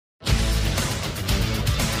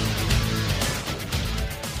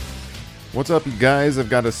What's up, you guys? I've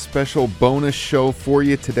got a special bonus show for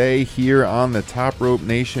you today here on the Top Rope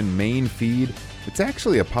Nation main feed. It's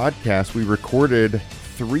actually a podcast we recorded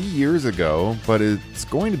 3 years ago, but it's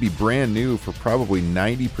going to be brand new for probably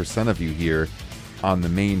 90% of you here on the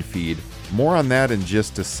main feed. More on that in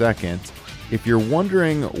just a second. If you're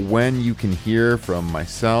wondering when you can hear from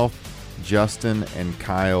myself, Justin, and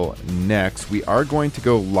Kyle next, we are going to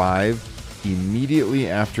go live immediately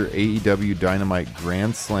after AEW Dynamite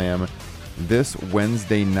Grand Slam this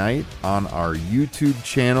Wednesday night on our YouTube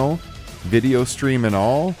channel, video stream and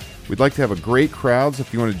all. We'd like to have a great crowd, so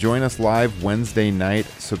if you want to join us live Wednesday night,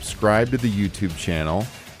 subscribe to the YouTube channel.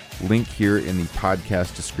 Link here in the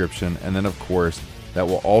podcast description. And then, of course, that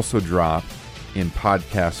will also drop in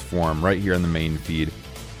podcast form right here in the main feed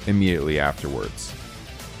immediately afterwards.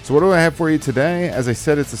 So what do I have for you today? As I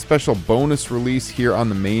said, it's a special bonus release here on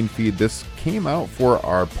the main feed. This came out for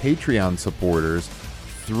our Patreon supporters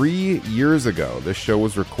 3 years ago. This show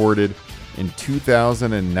was recorded in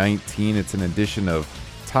 2019. It's an edition of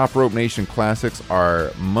Top Rope Nation Classics,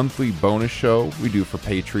 our monthly bonus show we do for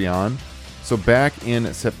Patreon. So back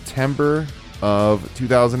in September of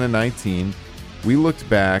 2019, we looked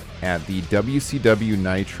back at the WCW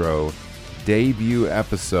Nitro debut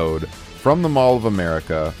episode from the Mall of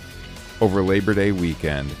America over Labor Day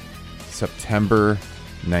weekend, September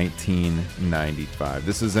 1995.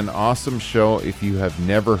 This is an awesome show. If you have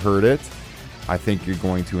never heard it, I think you're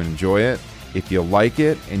going to enjoy it. If you like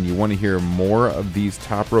it and you want to hear more of these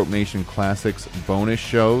Top Rope Nation Classics bonus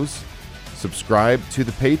shows, subscribe to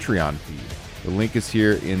the Patreon feed. The link is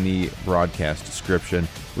here in the broadcast description.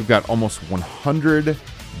 We've got almost 100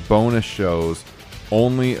 bonus shows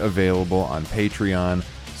only available on Patreon.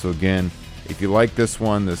 So again, if you like this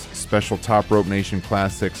one, this special Top Rope Nation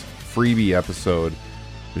Classics freebie episode,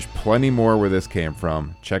 there's plenty more where this came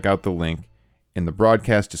from. Check out the link in the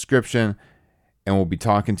broadcast description, and we'll be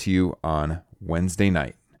talking to you on Wednesday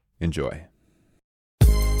night. Enjoy.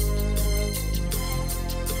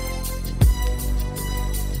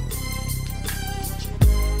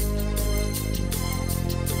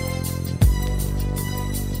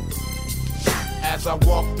 As I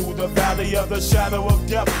walk through the valley of the shadow of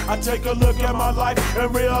death, I take a look at my life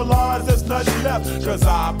and realize there's nothing left. Cause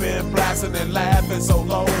I've been blasting and laughing so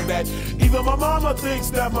long that even my mama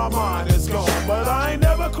thinks that my mind is gone. But I ain't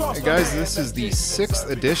never crossed. Hey guys, this is the 6th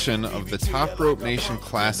edition of the Top Rope Nation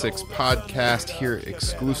Classics podcast here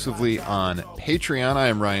exclusively on Patreon. I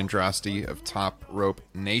am Ryan Drosty of Top Rope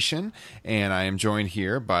Nation, and I am joined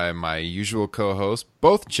here by my usual co-hosts,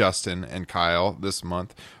 both Justin and Kyle, this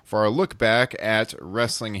month for our look back at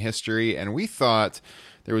wrestling history. And we thought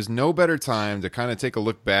there was no better time to kind of take a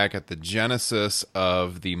look back at the genesis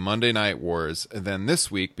of the Monday Night Wars than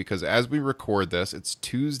this week, because as we record this, it's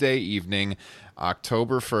Tuesday evening,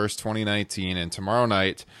 October 1st, 2019, and tomorrow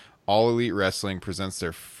night, All Elite Wrestling presents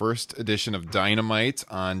their first edition of Dynamite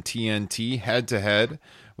on TNT head-to-head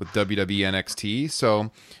with WWE NXT.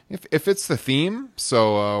 So if it's the theme,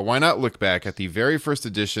 so why not look back at the very first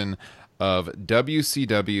edition of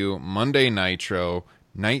WCW Monday Nitro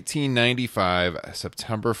 1995,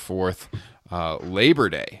 September 4th, Labor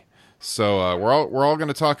Day. So we're all going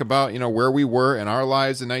to talk about, where we were in our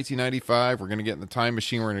lives in 1995. We're going to get in the time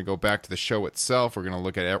machine. We're going to go back to the show itself. We're going to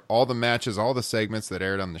look at all the matches, all the segments that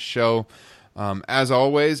aired on the show. As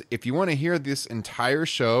always, if you want to hear this entire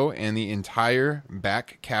show and the entire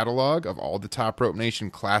back catalog of all the Top Rope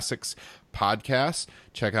Nation Classics podcasts,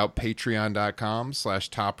 check out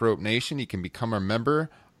patreon.com/topropenation. You can become a member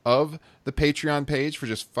of the Patreon page for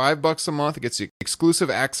just $5 a month. It gets you exclusive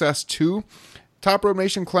access to Top Rope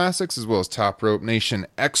Nation Classics as well as Top Rope Nation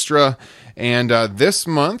Extra. And this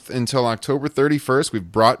month until October 31st, we've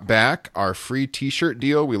brought back our free t-shirt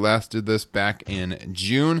deal. We last did this back in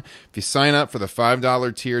June. If you sign up for the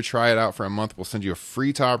 $5 tier, try it out for a month, we'll send you a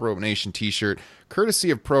free Top Rope Nation t-shirt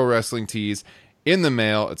courtesy of Pro Wrestling Tees in the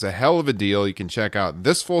mail. It's a hell of a deal. You can check out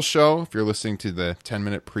this full show if you're listening to the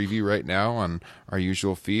 10-minute preview right now on our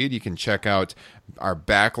usual feed. You can check out our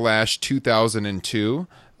Backlash 2002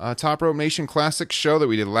 Top Rope Nation Classics show that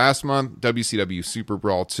we did last month, WCW Super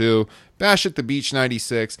Brawl 2, Bash at the Beach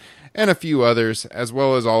 96, and a few others, as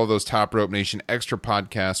well as all of those Top Rope Nation extra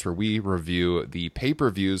podcasts where we review the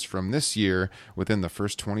pay-per-views from this year within the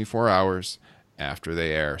first 24 hours after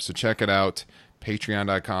they air. So check it out.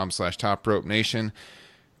 Patreon.com/topropenation.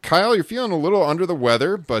 Kyle, you're feeling a little under the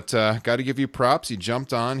weather, but got to give you props. You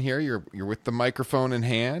jumped on here. You're with the microphone in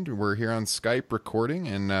hand. We're here on Skype recording.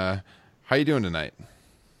 And how you doing tonight?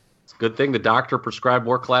 It's a good thing the doctor prescribed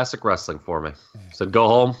more classic wrestling for me. Said, go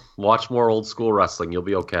home, watch more old school wrestling. You'll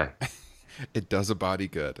be okay. It does a body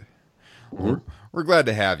good. We're glad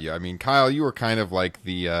to have you. I mean, Kyle, you were kind of like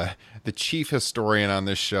the chief historian on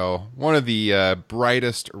this show. One of the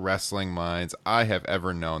brightest wrestling minds I have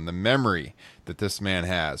ever known. The memory that this man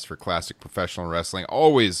has for classic professional wrestling.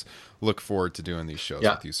 Always look forward to doing these shows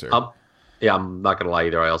with you, sir. I'm not going to lie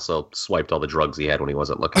either. I also swiped all the drugs he had when he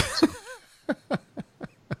wasn't looking. So.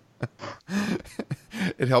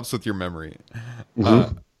 It helps with your memory.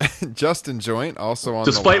 Justin Joint, also on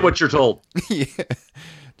Despite what you're told. Yeah.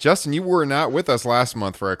 Justin, you were not with us last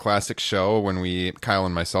month for our classic show when Kyle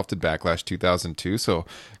and myself did Backlash 2002. So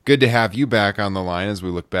good to have you back on the line as we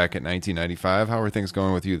look back at 1995. How are things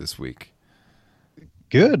going with you this week?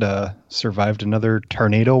 Good. Survived another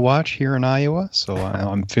tornado watch here in Iowa, so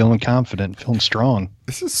I'm feeling confident, feeling strong.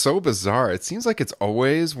 This is so bizarre. It seems like it's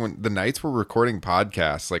always when the nights we're recording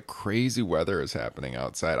podcasts, like crazy weather is happening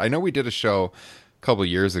outside. I know we did a show a couple of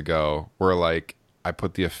years ago where like I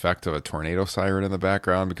put the effect of a tornado siren in the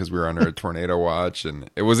background because we were under a tornado watch,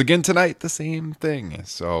 and it was again tonight the same thing.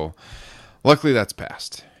 So luckily that's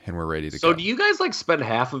passed. And we're ready to go. So do you guys like spend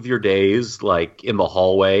half of your days like in the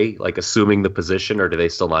hallway, like assuming the position, or do they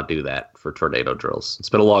still not do that for tornado drills? It's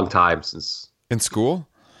been a long time since. In school?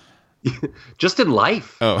 Just in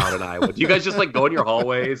life out in Iowa. Do you guys just like go in your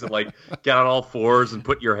hallways and like get on all fours and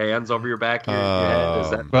put your hands over your back of your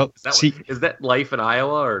head? Is that life in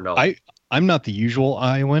Iowa or no? I'm not the usual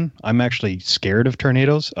Iowan. I'm actually scared of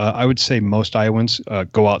tornadoes. I would say most Iowans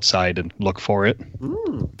go outside and look for it.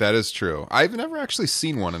 That is true. I've never actually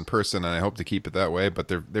seen one in person, and I hope to keep it that way, but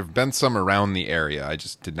there've been some around the area. I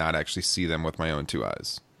just did not actually see them with my own two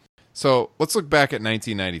eyes. So let's look back at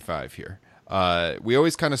 1995 here. We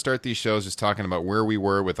always kind of start these shows just talking about where we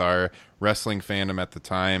were with our wrestling fandom at the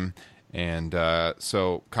time. And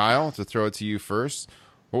so, Kyle, to throw it to you first,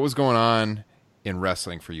 what was going on in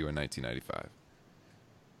wrestling for you in 1995?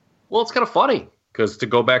 Well, it's kind of funny because to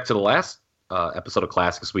go back to the last episode of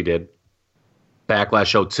Classics we did,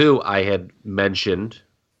 Backlash 02, I had mentioned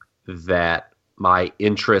that my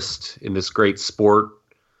interest in this great sport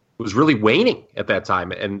was really waning at that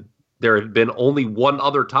time. And there had been only one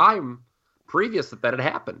other time previous that had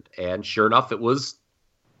happened. And sure enough, it was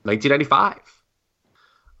 1995.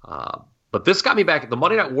 But this got me back. The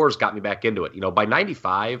Monday Night Wars got me back into it. You know, by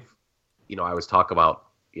 95, you know, I always talk about,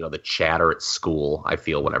 you know, the chatter at school, I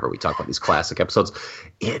feel, whenever we talk about these classic episodes.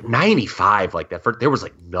 At 95, like that, there was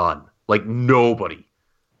like none. Like nobody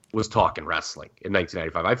was talking wrestling in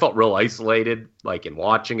 1995. I felt real isolated, like in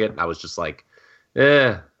watching it. And I was just like,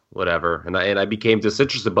 whatever. And I became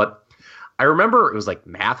disinterested. But I remember it was like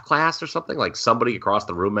math class or something. Like somebody across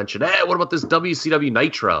the room mentioned, hey, what about this WCW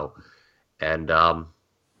Nitro? And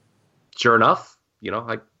sure enough, you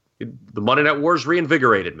know, the Monday Night Wars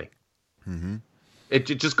reinvigorated me. Mm-hmm. It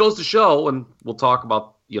just goes to show, and we'll talk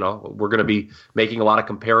about, you know, we're going to be making a lot of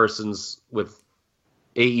comparisons with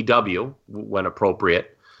AEW when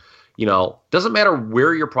appropriate. You know, doesn't matter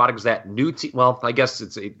where your product is at. Well, I guess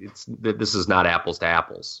it's this is not apples to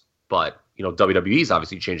apples, but you know, WWE is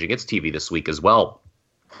obviously changing its TV this week as well.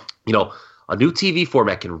 You know, a new TV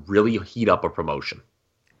format can really heat up a promotion.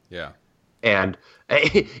 Yeah, and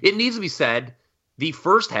it needs to be said, the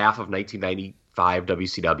first half of 1995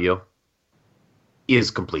 WCW is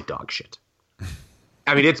complete dog shit.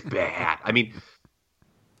 I mean, it's bad. I mean,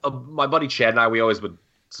 my buddy Chad and I, we always would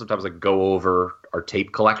sometimes like go over our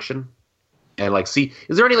tape collection and like see,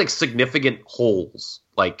 is there any like significant holes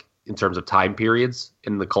like in terms of time periods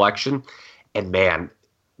in the collection? And man,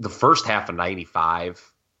 the first half of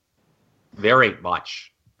 95, there ain't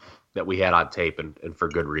much that we had on tape, and for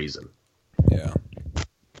good reason. Yeah.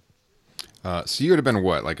 So you would have been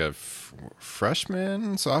what, like a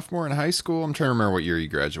freshman, sophomore in high school? I'm trying to remember what year you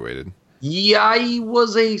graduated. Yeah, I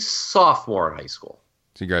was a sophomore in high school.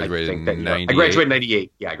 So you graduated in 98? I graduated in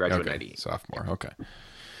 98. Yeah, I graduated in 98. Sophomore, okay.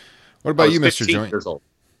 What about you, Mr. Joint? Years old.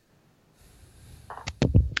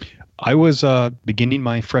 I was beginning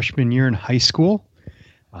my freshman year in high school.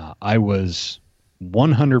 I was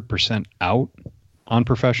 100% out on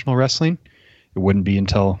professional wrestling. It wouldn't be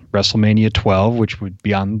until WrestleMania 12, which would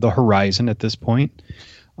be on the horizon at this point.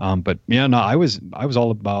 But yeah, no, I was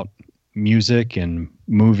all about music and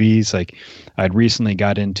movies. Like I'd recently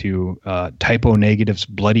got into Typo Negative's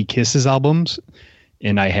Bloody Kisses albums,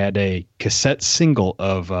 and I had a cassette single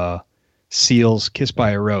of Seal's Kiss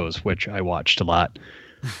by a Rose, which I watched a lot.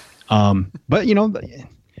 But you know,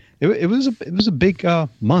 it was a big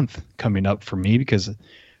month coming up for me because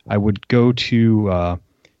I would go to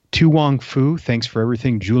To Wong Fu, Thanks for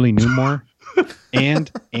Everything, Julie Newmar,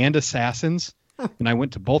 and Assassins. And I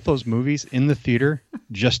went to both those movies in the theater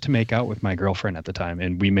just to make out with my girlfriend at the time.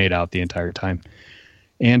 And we made out the entire time.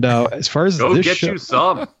 And as far as Go this get show, you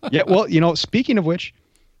some. yeah. Well, speaking of which,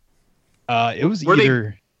 it was Were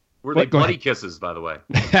either. Were they Go bloody ahead. kisses, by the way?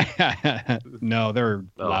 No, they're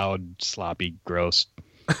No. loud, sloppy, gross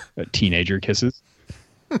teenager kisses.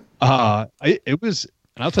 It was,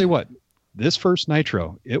 and I'll tell you what, this first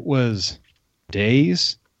Nitro, it was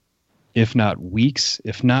days, if not weeks,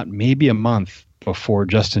 if not maybe a month before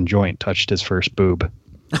Justin Joint touched his first boob.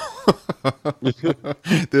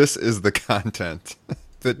 This is the content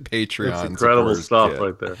that Patreon That's incredible supporters stuff get.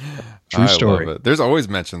 right there. True I story. love it. There's always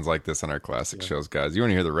mentions like this on our classic shows, guys. You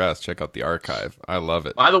want to hear the rest? Check out the archive. I love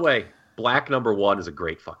it. By the way, Black Number One is a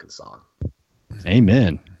great fucking song.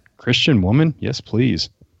 Amen. Christian woman, yes, please.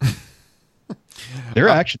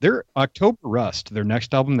 Their October Rust, their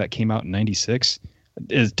next album that came out in '96,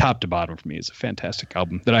 is top to bottom for me. It's a fantastic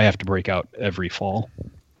album that I have to break out every fall.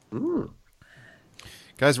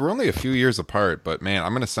 Guys, we're only a few years apart, but man,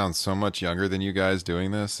 I'm going to sound so much younger than you guys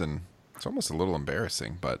doing this, and it's almost a little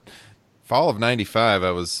embarrassing. But fall of '95,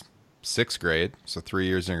 I was 6th grade, so 3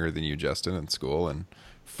 years younger than you, Justin, in school, and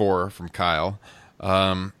 4 from Kyle.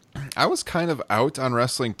 I was kind of out on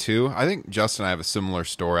wrestling too. I think Justin and I have a similar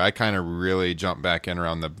story. I kind of really jumped back in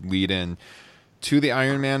around the lead-in to the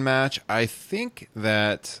Iron Man match. I think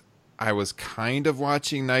that I was kind of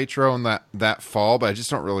watching Nitro in that fall, but I just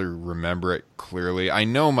don't really remember it clearly. I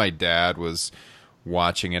know my dad was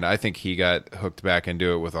watching it. I think he got hooked back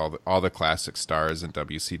into it with all the classic stars in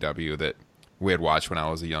WCW that we had watched when I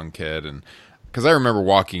was a young kid, and because I remember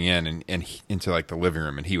walking in and into like the living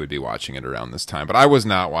room, and he would be watching it around this time. But I was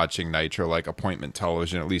not watching Nitro like appointment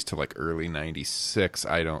television, at least to like early '96.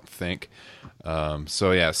 I don't think.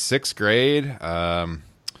 So yeah, 6th grade.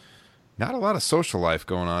 Not a lot of social life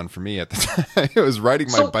going on for me at the time. I was riding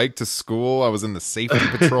my bike to school. I was in the safety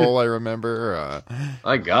patrol, I remember.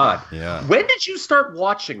 My God. Yeah. When did you start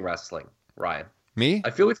watching wrestling, Ryan? Me?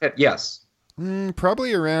 I feel we've had, yes.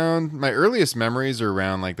 Probably around, my earliest memories are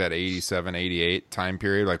around like that 87, 88 time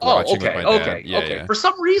period, like watching with my dad. Okay. Yeah. For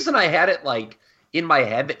some reason, I had it like in my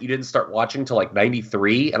head that you didn't start watching till like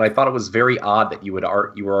 93, and I thought it was very odd that you were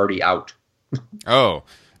already out. Oh,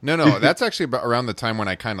 no, that's actually about around the time when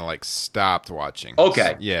I kind of like stopped watching.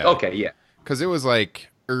 Okay. Yeah. Okay, yeah. Because it was like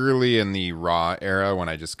early in the Raw era when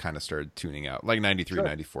I just kind of started tuning out, like 93, Sure.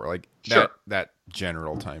 94, like Sure. that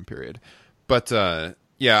general time period. But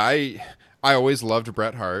yeah, I always loved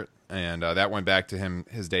Bret Hart, and that went back to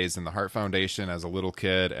his days in the Hart Foundation as a little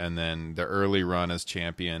kid, and then the early run as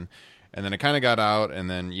champion. And then it kind of got out, and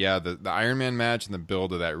then, yeah, the Iron Man match and the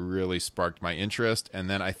build of that really sparked my interest. And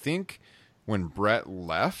then I think when Bret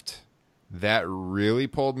left, that really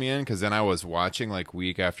pulled me in, because then I was watching like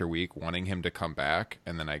week after week, wanting him to come back,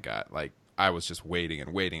 and then I was just waiting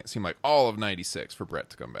and waiting. It seemed like all of '96 for Bret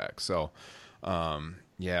to come back. So,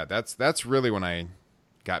 yeah, that's really when I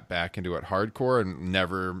got back into it hardcore and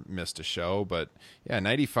never missed a show. But yeah,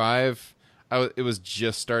 '95, it was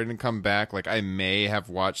just starting to come back. Like I may have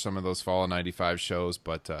watched some of those fall of '95 shows,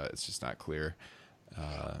 but it's just not clear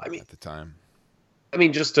at the time. I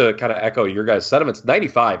mean, just to kind of echo your guys' sentiments,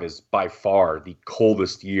 95 is by far the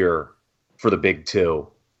coldest year for the Big Two.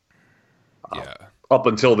 Yeah. Up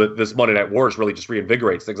until this Monday Night Wars really just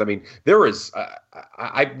reinvigorates things. I mean, there is,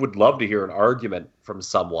 I would love to hear an argument from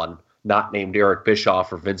someone not named Eric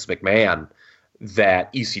Bischoff or Vince McMahon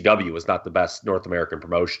that ECW was not the best North American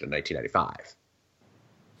promotion in 1995.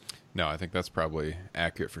 No, I think that's probably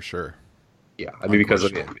accurate for sure. Yeah, I mean, because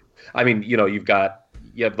you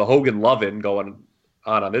have the Hogan Lovin' going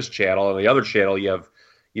on this channel, and the other channel you have,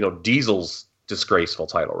 Diesel's disgraceful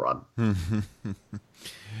title run.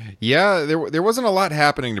 Yeah, there wasn't a lot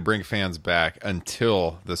happening to bring fans back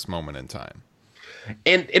until this moment in time.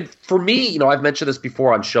 And for me, I've mentioned this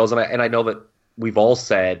before on shows, and I know that we've all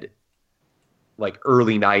said, like,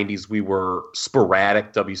 early 90s, we were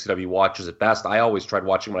sporadic WCW watchers at best. I always tried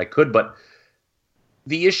watching when I could, but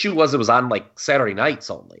the issue was it was on, like, Saturday nights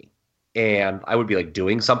only. And I would be, like,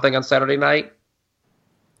 doing something on Saturday night.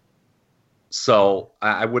 So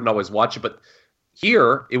I wouldn't always watch it. But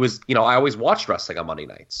here, it was, I always watched wrestling on Monday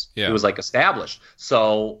nights. Yeah. It was, like, established.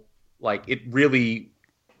 So, like, it really,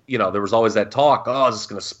 there was always that talk, is this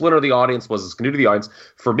going to splinter the audience? Was this going to do to the audience?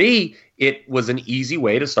 For me, it was an easy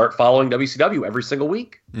way to start following WCW every single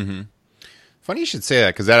week. Mm-hmm. Funny you should say that,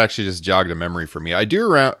 because that actually just jogged a memory for me. I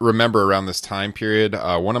do remember around this time period,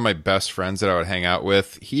 one of my best friends that I would hang out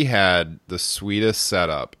with, he had the sweetest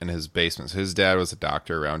setup in his basement. So his dad was a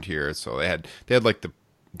doctor around here, so they had like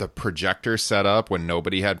the projector set up when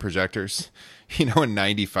nobody had projectors. In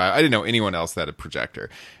 '95, I didn't know anyone else that had a projector.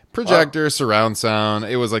 Surround sound.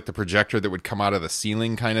 It was like the projector that would come out of the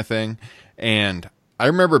ceiling kind of thing. And I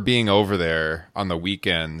remember being over there on the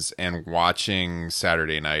weekends and watching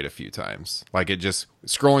Saturday Night a few times. Like it just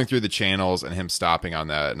scrolling through the channels and him stopping on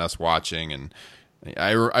that and us watching. And I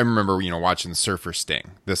remember, watching Surfer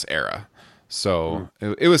Sting, this era. So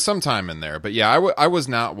it was sometime in there. But yeah, I was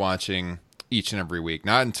not watching each and every week,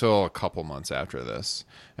 not until a couple months after this.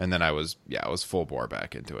 And then I was full bore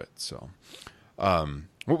back into it. So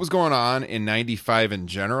what was going on in 95 in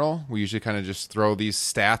general? We usually kind of just throw these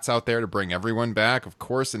stats out there to bring everyone back. Of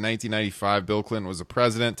course, in 1995, Bill Clinton was the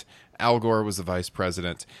president. Al Gore was the vice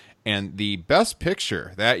president. And the best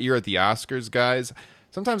picture that year at the Oscars, guys,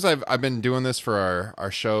 sometimes I've been doing this for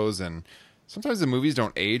our shows, and sometimes the movies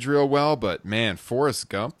don't age real well, but man, Forrest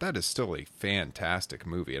Gump, that is still a fantastic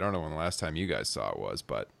movie. I don't know when the last time you guys saw it was,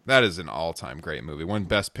 but that is an all-time great movie. Won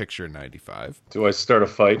Best Picture in 95. Do I start a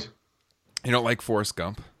fight? You don't like Forrest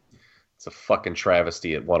Gump? It's a fucking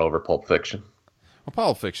travesty. It won over Pulp Fiction. Well,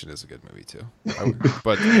 Pulp Fiction is a good movie too.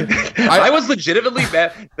 But I was legitimately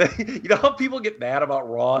mad. You know how people get mad about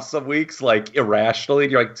Raw some weeks, like irrationally?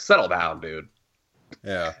 And you're like, settle down, dude.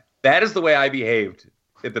 Yeah. That is the way I behaved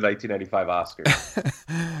at the 1995 Oscars.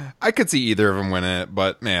 I could see either of them winning it,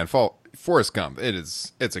 but man, Forrest Gump,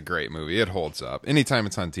 it's a great movie. It holds up. Anytime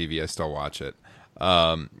it's on TV, I still watch it.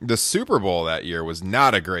 The Super Bowl that year was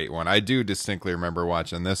not a great one. I do distinctly remember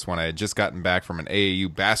watching this one. I had just gotten back from an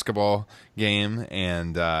AAU basketball game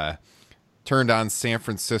and turned on San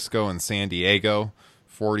Francisco and San Diego,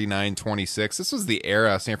 49-26. This was the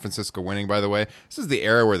era, San Francisco winning, by the way. This is the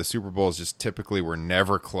era where the Super Bowls just typically were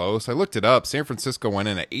never close. I looked it up. San Francisco went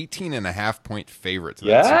in an 18.5-point favorite to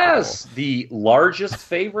that Yes, Super Bowl. the largest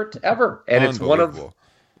favorite ever. And it's one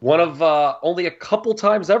of only a couple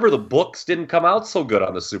times ever the books didn't come out so good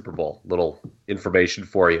on the Super Bowl. Little information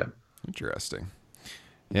for you. Interesting.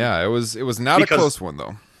 Yeah, it was not a close one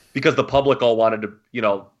though. Because the public all wanted to,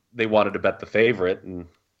 they wanted to bet the favorite, and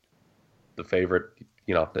the favorite,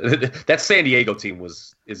 that San Diego team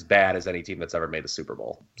was as bad as any team that's ever made a Super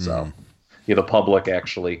Bowl. So, the public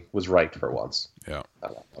actually was right for once. Yeah.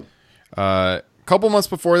 Couple months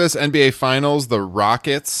before this, NBA Finals, the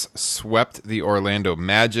Rockets swept the Orlando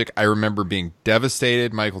Magic. I remember being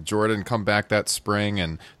devastated. Michael Jordan come back that spring,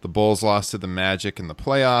 and the Bulls lost to the Magic in the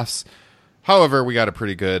playoffs. However, we got a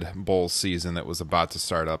pretty good Bulls season that was about to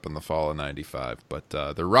start up in the fall of 95. But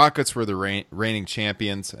the Rockets were the reigning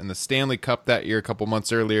champions. And the Stanley Cup that year, a couple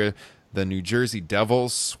months earlier, the New Jersey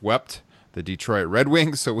Devils swept the Detroit Red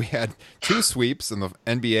Wings. So we had two sweeps in the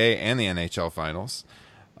NBA and the NHL Finals.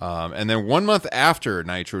 And then 1 month after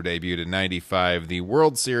Nitro debuted in 95, the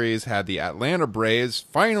World Series had the Atlanta Braves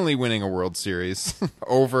finally winning a World Series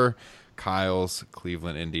over Kyle's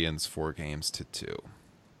Cleveland Indians 4-2.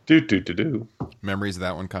 Memories of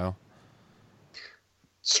that one, Kyle?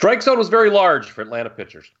 Strike zone was very large for Atlanta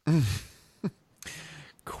pitchers.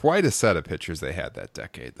 Quite a set of pitchers they had that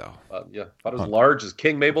decade, though. Yeah, about as large as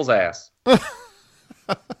King Mabel's ass.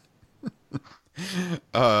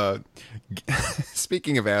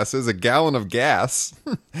 Speaking of asses, a gallon of gas,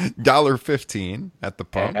 $1.15 at the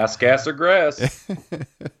pump. Ass, gas, or grass.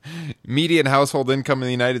 Median household income in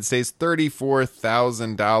the United States,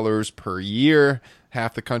 $34,000 per year.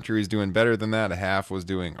 Half the country was doing better than that. A half was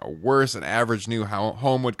doing worse. An average new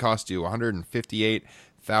home would cost you $158,000 in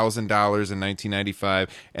 1995.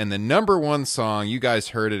 And the number one song, you guys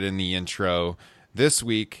heard it in the intro, this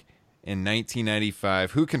week in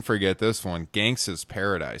 1995. Who can forget this one? Gangsta's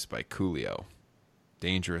Paradise by Coolio.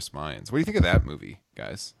 Dangerous Minds. What do you think of that movie,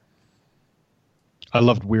 guys? I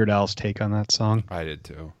loved Weird Al's take on that song. I did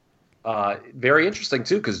too. Very interesting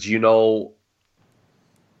too, because do you know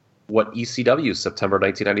what ECW's September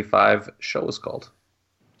 1995 show was called?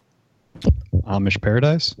 Amish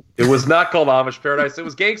Paradise? It was not called Amish Paradise. It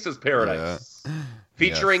was Gangsta's Paradise. Yeah.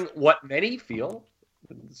 Featuring what many feel,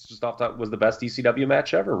 it's just off top, was the best ECW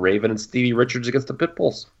match ever. Raven and Stevie Richards against the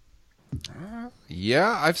Pitbulls.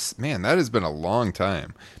 Yeah, that has been a long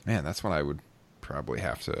time. Man, that's when I would probably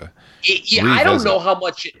have to I don't know how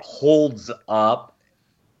much it holds up.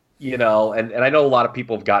 And I know a lot of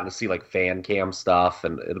people have gotten to see like fan cam stuff,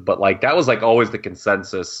 but like that was like always the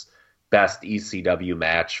consensus best ECW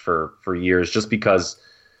match for years, just because,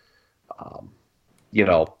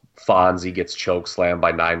 Fonzie gets choke slammed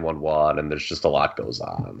by 911, and there's just a lot goes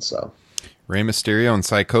on. So Rey Mysterio and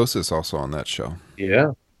Psychosis also on that show.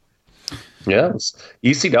 Yeah,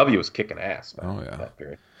 ECW was kicking ass, man. Oh yeah. That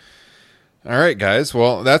period. All right, guys.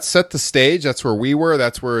 Well, that set the stage. That's where we were.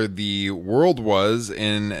 That's where the world was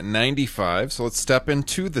in 95. So let's step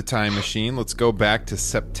into the time machine. Let's go back to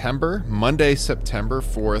Monday, September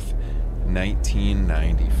 4th,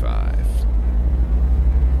 1995.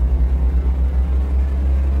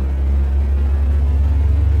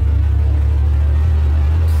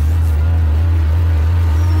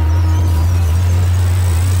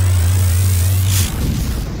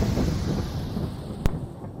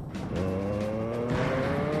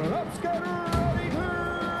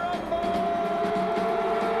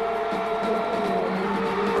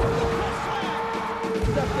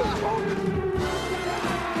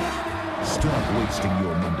 Stop wasting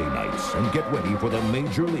your Monday nights and get ready for the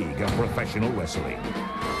Major League of Professional Wrestling.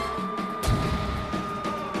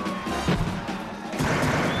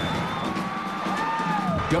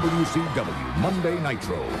 WCW Monday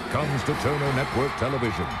Nitro comes to Turner Network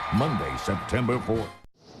Television Monday, September 4th.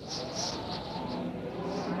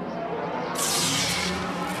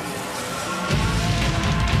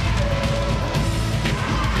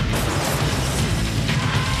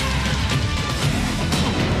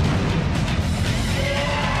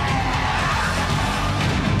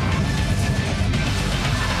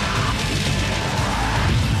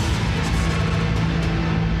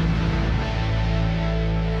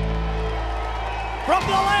 From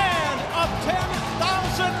the land of 10,000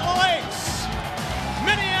 lakes,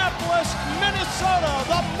 Minneapolis, Minnesota,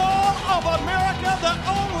 the Mall of America, the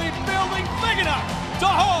only building big enough to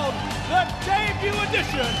hold the debut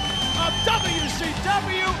edition of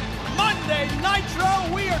WCW Monday Nitro.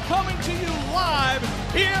 We are coming to you live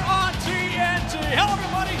here on TNT. Hello,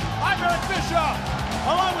 everybody. I'm Eric Bischoff,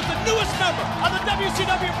 along with the newest member of the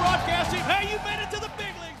WCW broadcasting. Hey, you made it to the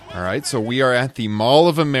big leagues. All right, so we are at the Mall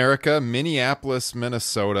of America, Minneapolis,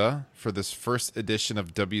 Minnesota, for this first edition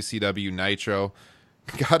of WCW Nitro.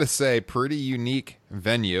 Gotta say, pretty unique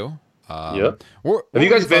venue. Yeah. What Have you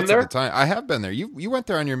were guys your been thoughts there? at the time? I have been there. You went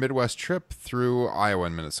there on your Midwest trip through Iowa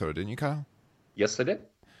and Minnesota, didn't you, Kyle? Yes, I did.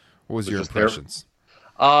 What was your just there. impressions?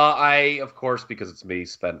 I, of course, because it's me,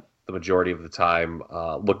 spent the majority of the time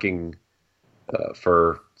looking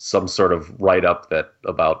for some sort of write-up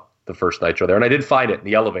about the first Nitro there. And I did find it in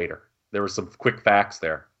the elevator. There were some quick facts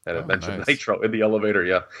there. And it mentioned nice. Nitro in the elevator,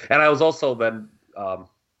 yeah. And I was also then,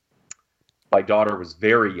 my daughter was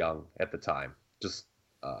very young at the time. Just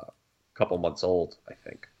a couple months old, I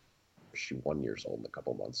think. She 1 year old in a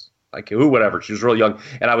couple months. Whatever. She was real young.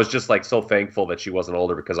 And I was just like so thankful that she wasn't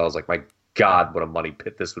older because I was like, my God, what a money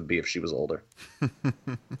pit this would be if she was older.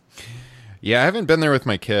 Yeah, I haven't been there with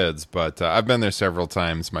my kids, but I've been there several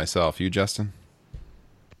times myself. You, Justin?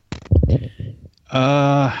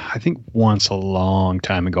 I think once a long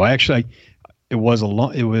time ago. Actually, I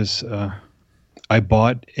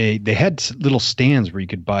bought they had little stands where you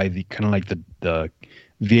could buy the kind of like the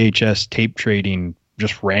VHS tape trading,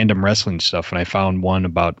 just random wrestling stuff. And I found one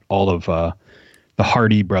about all of the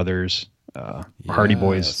Hardy Brothers, Hardy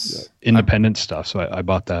Boys, independent stuff. So I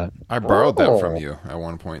bought that. I borrowed that from you at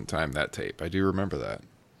one point in time, that tape. I do remember that.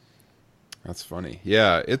 That's funny.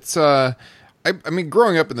 Yeah, it's I mean,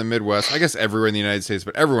 growing up in the Midwest, I guess everywhere in the United States,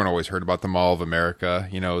 but everyone always heard about the Mall of America.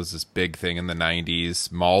 You know, it was this big thing in the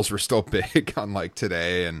 90s. Malls were still big, unlike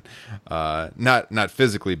today, and not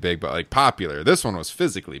physically big, but like popular. This one was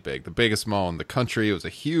physically big, the biggest mall in the country. It was a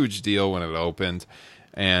huge deal when it opened,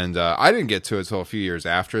 and I didn't get to it until a few years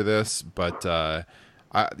after this, but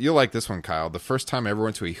you'll like this one, Kyle. The first time I ever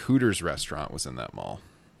went to a Hooters restaurant was in that mall.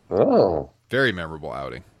 Oh. Very memorable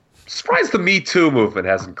outing. Surprised the Me Too movement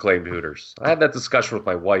hasn't claimed Hooters. I had that discussion with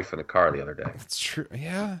my wife in the car the other day. It's true.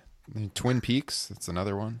 Yeah. Twin Peaks. That's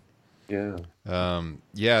another one. Yeah.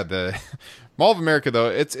 Yeah. The Mall of America, though,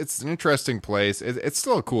 it's an interesting place. It's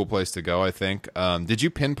still a cool place to go, I think. Did you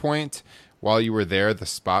pinpoint while you were there the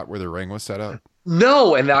spot where the ring was set up?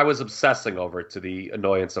 No, and I was obsessing over it to the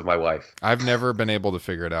annoyance of my wife. I've never been able to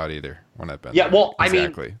figure it out either when I've been Yeah, there. well,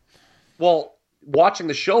 Exactly. I mean, watching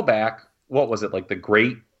the show back, what was it, like the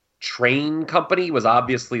Great Train Company was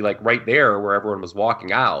obviously like right there where everyone was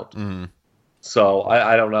walking out. Mm-hmm. So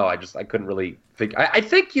I don't know. I couldn't really think. I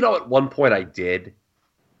think, at one point I did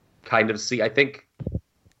kind of see, I don't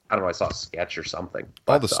know, I saw a sketch or something. All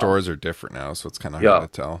but, the stores are different now, so it's kind of yeah,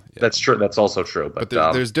 hard to tell. Yeah. That's true. That's also true. But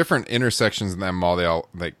there's different intersections in that mall.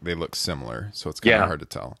 They look similar, so it's kind of hard to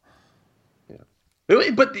tell.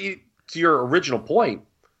 Yeah. But to your original point,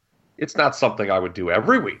 it's not something I would do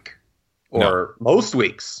every week or most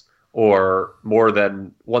weeks or more than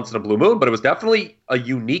once in a blue moon, but it was definitely a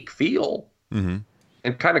unique feel and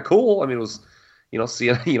kind of cool. I mean, it was,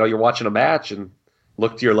 seeing, you're watching a match and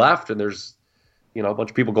look to your left and there's, a bunch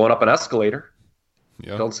of people going up an escalator.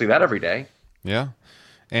 Yeah. Don't see that every day. Yeah.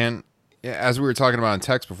 And as we were talking about in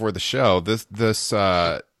text before the show, this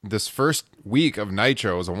first week of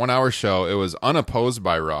Nitro was a 1 hour show. It was unopposed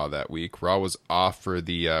by Raw that week. Raw was off for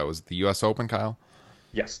the US Open, Kyle?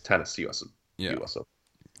 Yes, tennis, US Yeah. US Open.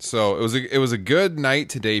 So it was a good night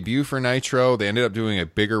to debut for Nitro. They ended up doing a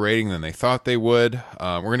bigger rating than they thought they would.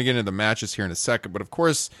 We're going to get into the matches here in a second, but of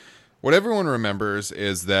course, what everyone remembers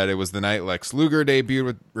is that it was the night Lex Luger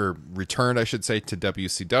returned, I should say, to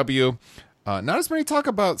WCW. Not as many talk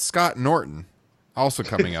about Scott Norton also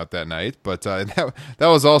coming out that night, but that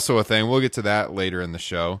was also a thing. We'll get to that later in the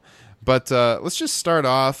show. But let's just start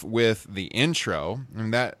off with the intro.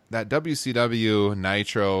 And that WCW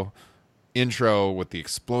Nitro intro with the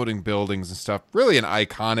exploding buildings and stuff, really an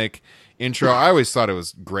iconic intro. I always thought it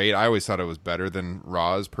was great. I always thought it was better than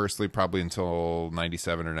Raw's, personally, probably until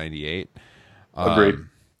 97 or 98. Agreed.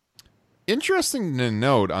 Interesting to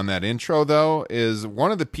note on that intro, though, is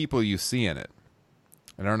one of the people you see in it.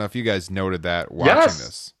 I don't know if you guys noted that watching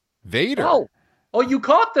this. Vader. Oh, you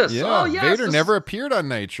caught this. Yeah, oh, yes. Vader never appeared on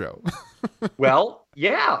Nitro. Well,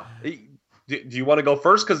 yeah. Do you want to go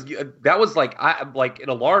first? Because that was like an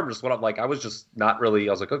alarm just went up. Like I was just not really.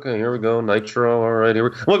 I was like, okay, here we go, Nitro. All right, here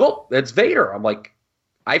we. I'm like, oh, it's Vader. I'm like,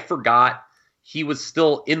 I forgot he was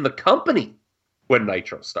still in the company when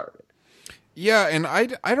Nitro started. Yeah, and I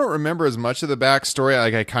don't remember as much of the backstory.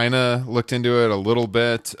 Like I kind of looked into it a little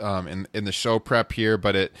bit in the show prep here,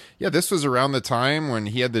 but this was around the time when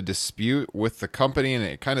he had the dispute with the company, and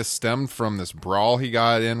it kind of stemmed from this brawl he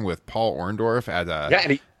got in with Paul Orndorff at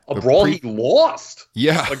a brawl he lost.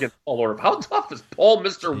 Yeah, against Paul Orndorff. How tough is Paul,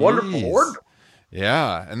 Mr. Wonderful Orndorff?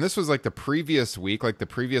 Yeah, and this was like the previous week, like the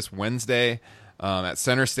previous Wednesday at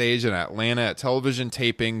Center Stage in Atlanta at television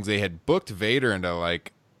tapings. They had booked Vader into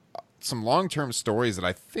like some long-term stories that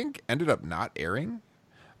I think ended up not airing.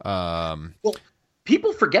 Well,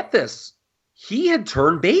 people forget this. He had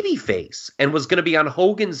turned babyface and was going to be on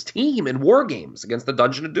Hogan's team in War Games against the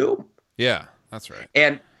Dungeon of Doom. Yeah, that's right.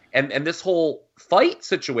 And this whole fight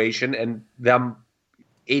situation and them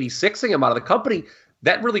 86ing him out of the company,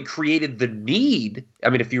 that really created the need. I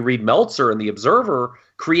mean, if you read Meltzer and The Observer,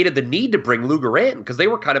 created the need to bring Luger in because they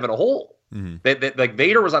were kind of in a hole. Mm-hmm. Like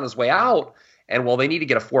Vader was on his way out, and they need to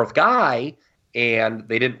get a fourth guy, and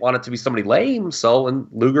they didn't want it to be somebody lame, and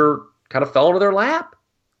Luger kind of fell into their lap.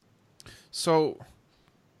 So,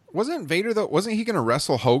 wasn't Vader though? Wasn't he going to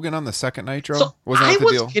wrestle Hogan on the second Nitro? So wasn't that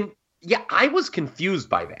the deal? I was confused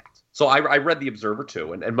by that. So I read The Observer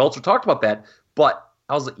too, and Meltzer talked about that. But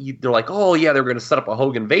I was they're like, oh yeah, they're going to set up a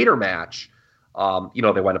Hogan Vader match. They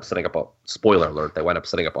wind up setting up a spoiler alert. They wind up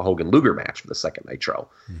setting up a Hogan Luger match for the second Nitro,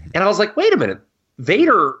 and I was like, wait a minute.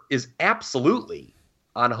 Vader is absolutely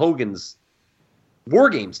on Hogan's War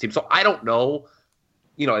Games team. So I don't know,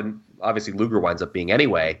 and obviously Luger winds up being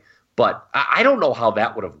anyway, but I don't know how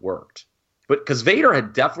that would have worked. But because Vader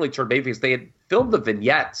had definitely turned babyface, they had filmed the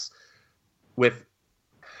vignettes with,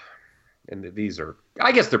 and these are,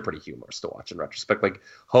 I guess they're pretty humorous to watch in retrospect, like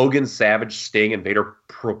Hogan, Savage, Sting, and Vader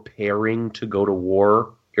preparing to go to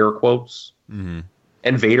war, air quotes. Mm-hmm.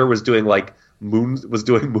 And Vader was doing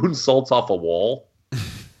moonsaults off a wall.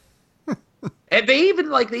 And they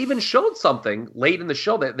even showed something late in the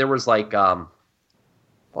show that there was like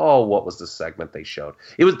what was the segment they showed?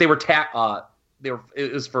 It was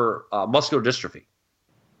it was for muscular dystrophy.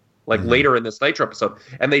 Like later in this Nitro episode,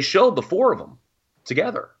 and they showed the four of them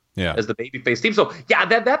together as the babyface team. So yeah,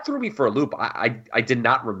 that threw me for a loop. I did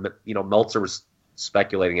not remember. Meltzer was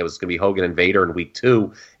speculating it was going to be Hogan and Vader in week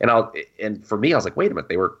 2, and for me, I was like, wait a minute,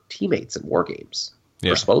 they were teammates in War Games.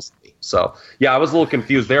 They're supposed to be. So yeah, I was a little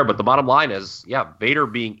confused there, but the bottom line is, Vader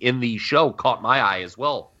being in the show caught my eye as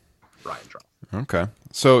well. Brian Trout. Okay,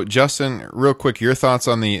 so Justin, real quick, your thoughts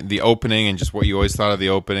on the opening and just what you always thought of the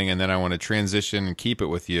opening, and then I want to transition and keep it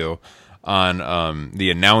with you on the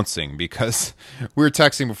announcing, because we were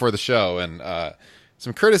texting before the show, and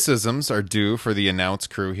some criticisms are due for the announce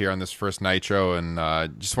crew here on this first Nitro,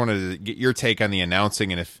 and just wanted to get your take on the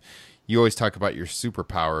announcing, and if you always talk about your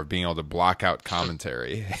superpower of being able to block out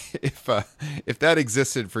commentary, if that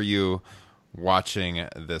existed for you watching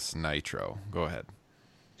this Nitro. Go ahead.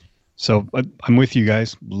 So I'm with you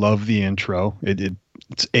guys. Love the intro.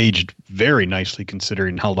 It's aged very nicely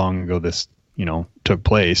considering how long ago this took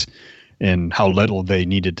place and how little they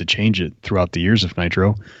needed to change it throughout the years of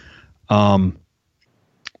Nitro. I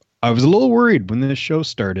was a little worried when this show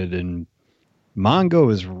started, and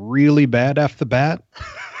Mongo is really bad off the bat.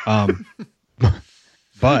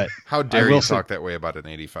 But how dare you talk that way about an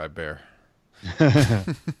 85 Bear?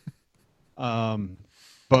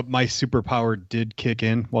 But my superpower did kick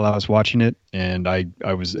in while I was watching it, and I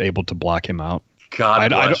was able to block him out. God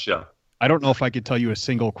bless you. I don't know if I could tell you a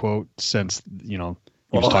single quote since, he was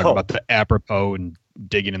talking about the apropos and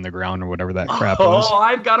digging in the ground or whatever that crap was. Oh,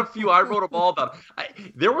 I've got a few. I wrote them all down.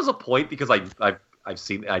 There was a point, because I've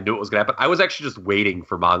seen, I knew it was going to happen. I was actually just waiting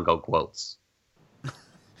for Mongo quotes.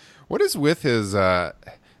 What is with his, that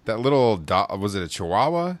little dog, was it a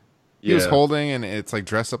Chihuahua? He was holding, and it's like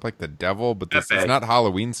dressed up like the devil, but it's not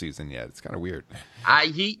Halloween season yet. It's kind of weird.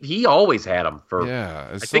 He always had him for. Yeah,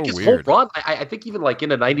 it's I think so his weird. whole run. I think even like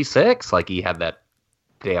into '96, like he had that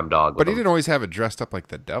damn dog. But he didn't always have it dressed up like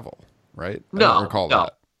the devil, right? No, I don't recall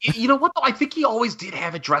that. You know what, though? I think he always did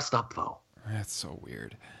have it dressed up, though. That's so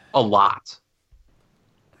weird. A lot.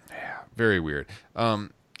 Yeah, very weird.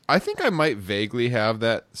 I think I might vaguely have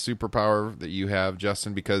that superpower that you have,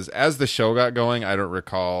 Justin, because as the show got going, I don't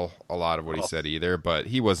recall a lot of what he said either, but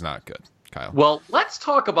he was not good, Kyle. Well, let's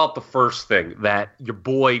talk about the first thing that your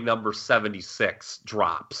boy number 76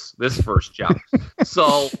 drops. This first jump.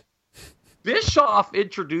 So Bischoff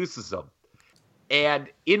introduces him. And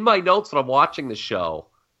in my notes when I'm watching the show,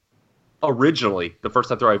 originally, the first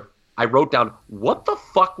time through, I wrote down, what the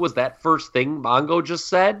fuck was that first thing Mongo just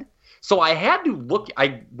said? So I had to look,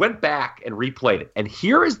 I went back and replayed it. And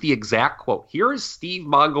here is the exact quote. Here is Steve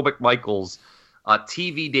Mongo McMichael's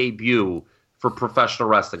TV debut for professional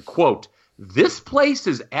wrestling. Quote, "This place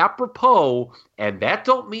is apropos, and that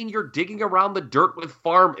don't mean you're digging around the dirt with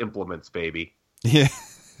farm implements, baby." Yeah.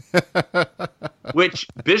 Which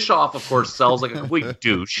Bischoff, of course, sells like a complete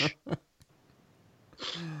douche.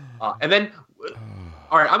 And then,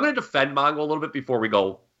 all right, I'm going to defend Mongo a little bit before we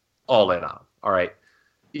go all in on. All right.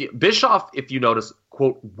 Bischoff, if you notice,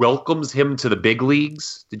 quote, welcomes him to the big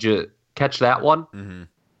leagues. Did you catch that one? Mm-hmm.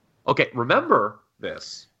 Okay, remember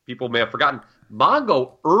this. People may have forgotten.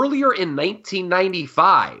 Mongo, earlier in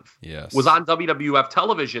 1995, was on WWF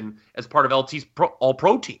television as part of LT's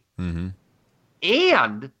All-Pro team. Mm-hmm.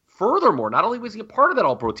 And furthermore, not only was he a part of that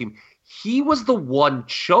All-Pro team, he was the one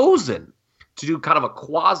chosen to do kind of a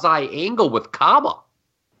quasi-angle with Kama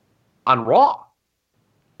on Raw.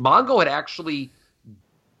 Mongo had actually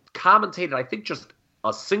commentated, I think, just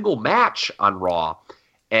a single match on Raw,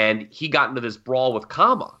 and he got into this brawl with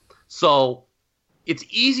Kama. So it's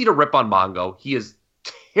easy to rip on Mongo. He is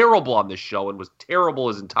terrible on this show and was terrible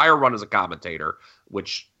his entire run as a commentator,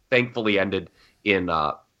 which thankfully ended in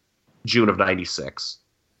June of 96.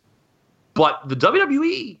 But the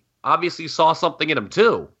WWE obviously saw something in him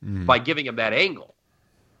too by giving him that angle.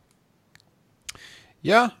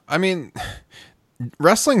 Yeah, I mean,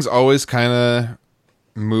 wrestling's always kind of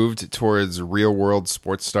moved towards real world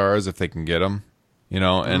sports stars if they can get them, you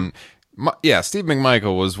know. And Steve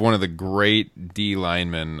McMichael was one of the great D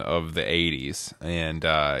linemen of the 80s, and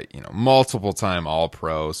multiple time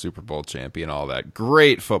All-Pro, Super Bowl champion, all that.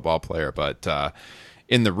 Great football player, but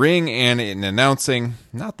in the ring and in announcing,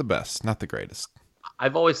 not the best, not the greatest.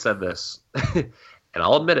 I've always said this, and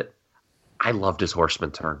I'll admit it, I loved his Horseman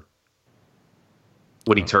turn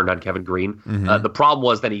when he turned on Kevin Green. Mm-hmm. The problem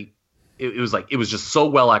was that it was just so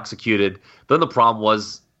well executed. Then the problem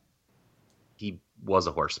was he was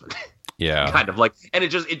a Horseman. Yeah. Kind of like, and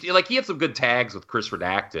he had some good tags with Chris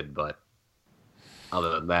Redacted, but other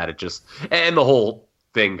than that, and the whole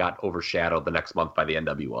thing got overshadowed the next month by the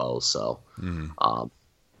NWO. So,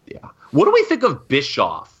 yeah. What do we think of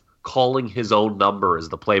Bischoff calling his own number as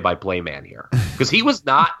the play-by-play man here? Because he was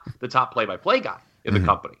not the top play-by-play guy in the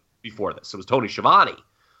company before this. It was Tony Schiavone.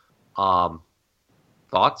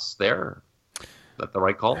 Thoughts there? Is that the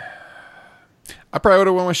right call? I probably would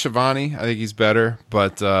have went with Schiavone. I think he's better,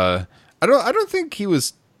 but I don't think he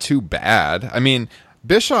was too bad. I mean,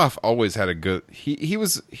 Bischoff always had a good. He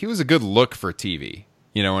was a good look for TV.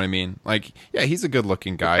 You know what I mean? Like, yeah, he's a good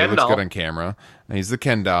looking guy. He looks good on camera. He's the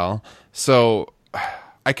Ken doll. So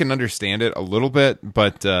I can understand it a little bit,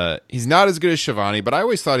 but he's not as good as Schiavone. But I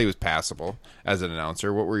always thought he was passable as an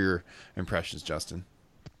announcer. What were your impressions, Justin?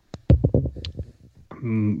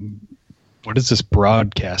 What is this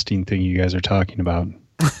broadcasting thing you guys are talking about?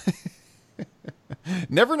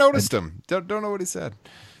 Never noticed him. Don't know what he said.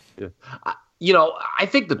 Yeah. I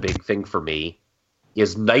think the big thing for me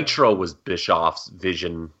is Nitro was Bischoff's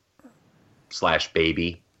vision /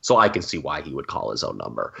 baby, so I can see why he would call his own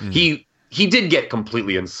number. He did get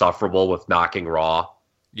completely insufferable with knocking Raw.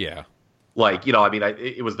 Yeah. Like,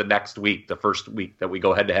 it was the next week, the first week that we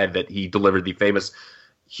go head-to-head, that he delivered the famous,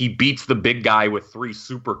 he beats the big guy with 3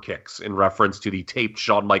 super kicks in reference to the taped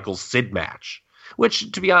Shawn Michaels Sid match, which,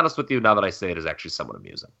 to be honest with you, now that I say it, is actually somewhat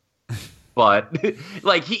amusing. But,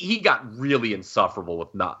 like, he got really insufferable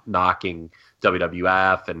with not knocking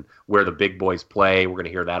WWF and where the big boys play. We're going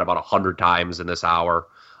to hear that about 100 times in this hour.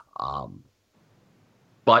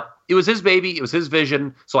 But it was his baby. It was his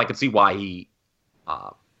vision. So I could see why he,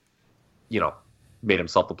 made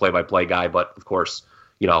himself the play-by-play guy. But, of course,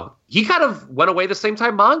 he kind of went away the same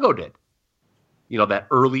time Mongo did. That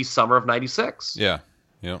early summer of 96. Yeah.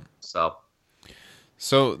 Yeah.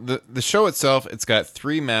 So the show itself, it's got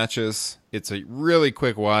 3 matches. It's a really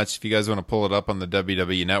quick watch. If you guys want to pull it up on the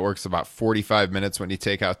WWE Network, it's about 45 minutes when you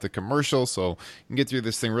take out the commercial, so you can get through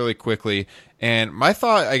this thing really quickly. And my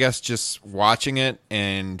thought, I guess, just watching it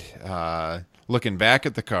and looking back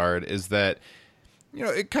at the card is that,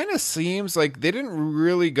 it kind of seems like they didn't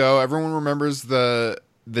really go. Everyone remembers the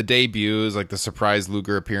the debuts, like the surprise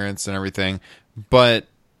Luger appearance and everything. But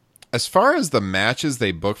as far as the matches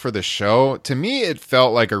they booked for the show, to me, it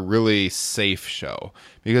felt like a really safe show.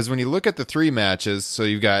 Because when you look at the 3 matches, so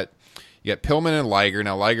you got Pillman and Liger.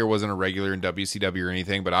 Now, Liger wasn't a regular in WCW or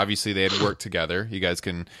anything, but obviously they had worked together. You guys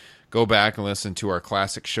can go back and listen to our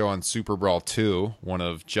classic show on Super Brawl 2, one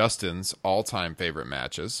of Justin's all-time favorite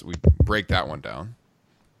matches. We break that one down.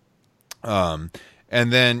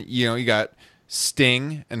 And then, you got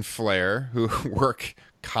Sting and Flair, who work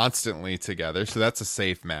constantly together, so that's a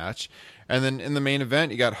safe match. And then in the main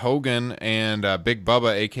event, you got Hogan and Big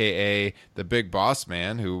Bubba, a.k.a. the Big Boss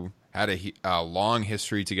Man, who had a long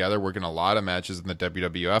history together, working a lot of matches in the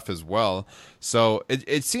WWF as well. So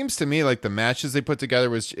it seems to me like the matches they put together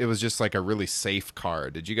was just like a really safe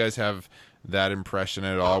card. Did you guys have that impression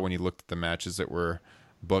at all when you looked at the matches that were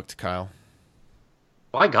booked, Kyle?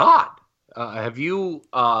 My God. Have you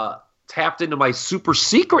tapped into my super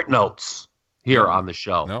secret notes here on the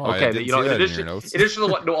show? No, okay. I didn't see that in your notes. In addition to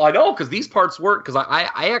what, no, I know, because these parts weren't, because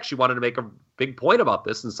I actually wanted to make a big point about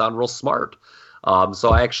this and sound real smart. So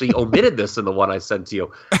I actually omitted this in the one I sent to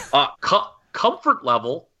you. Comfort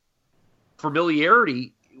level,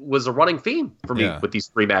 familiarity was a running theme for me with these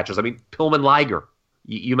 3 matches. I mean, Pillman Liger,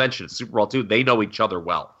 you mentioned it, Super Bowl II, they know each other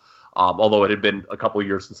well. Although it had been a couple of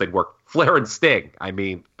years since they'd worked. Flair and Sting, I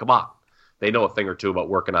mean, come on. They know a thing or two about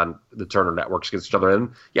working on the Turner networks against each other. And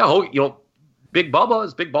Big Bubba,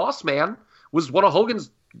 as Big Boss Man, was one of Hogan's,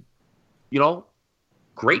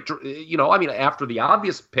 great, I mean, after the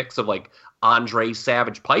obvious picks of like Andre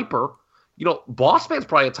Savage Piper, Boss Man's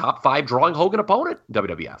probably a top 5 drawing Hogan opponent in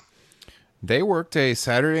WWF. They worked a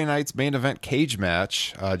Saturday night's main event cage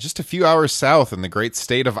match just a few hours south in the great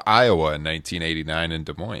state of Iowa in 1989 in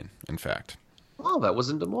Des Moines, in fact. Oh, that was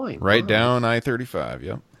in Des Moines. Right down I-35,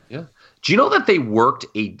 yep. Yeah. Do you know that they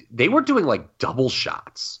were doing like double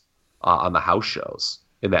shots on the house shows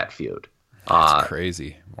in that feud? That's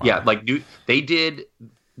crazy. Wow. Yeah, like they did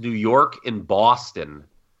New York and Boston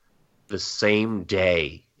the same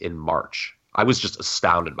day in March. I was just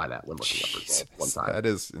astounded by that when looking up results one time. That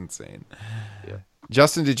is insane. Yeah.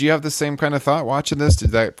 Justin, did you have the same kind of thought watching this?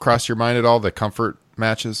 Did that cross your mind at all, the comfort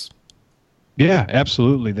matches? Yeah,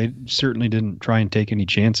 absolutely. They certainly didn't try and take any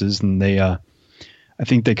chances, and I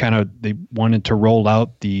think they wanted to roll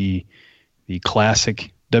out the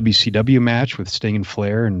classic WCW match with Sting and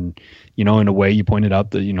Flair, and in a way you pointed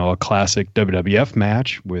out that a classic WWF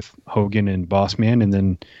match with Hogan and Boss Man, and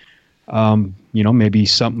then maybe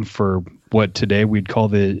something for what today we'd call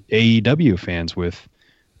the AEW fans with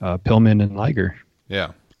Pillman and Liger.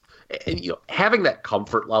 Yeah. And having that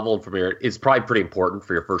comfort level and familiarity is probably pretty important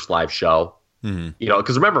for your first live show. Mm-hmm.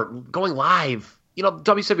 Because remember, going live,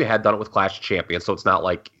 WCW had done it with Clash of Champions, so it's not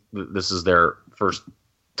like this is their first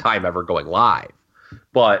time ever going live.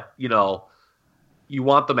 But, you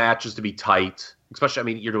want the matches to be tight,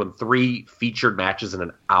 especially, you're doing 3 featured matches in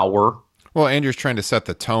an hour. Well, Andrew's trying to set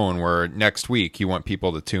the tone where next week you want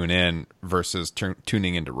people to tune in versus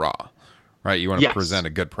tuning into Raw, right? You want to present a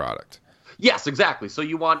good product. Yes, exactly. So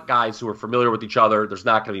you want guys who are familiar with each other. There's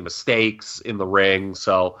not going to be mistakes in the ring.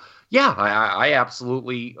 So, yeah, I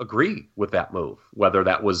absolutely agree with that move, whether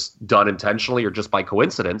that was done intentionally or just by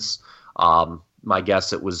coincidence. My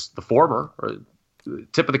guess it was the former, or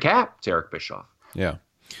tip of the cap to Eric Bischoff. Yeah.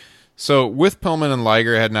 So with Pillman and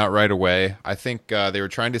Liger heading out right away, I think they were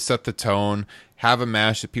trying to set the tone, have a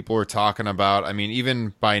match that people were talking about.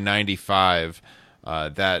 Even by 95,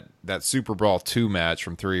 that Super Brawl 2 match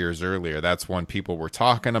from 3 years earlier, that's one people were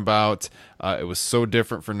talking about. It was so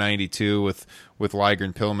different for 92 with Liger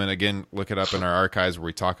and Pillman. Again, look it up in our archives where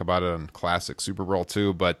we talk about it on classic Super Brawl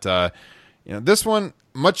 2. But this one,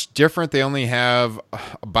 much different. They only have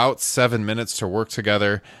about 7 minutes to work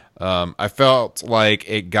together. I felt like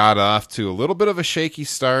it got off to a little bit of a shaky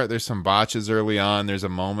start. There's some botches early on. There's a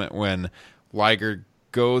moment when Liger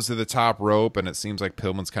goes to the top rope, and it seems like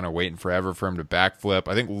Pillman's kind of waiting forever for him to backflip.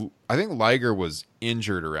 I think Liger was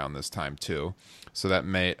injured around this time too, so that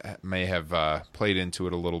may have played into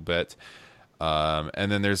it a little bit.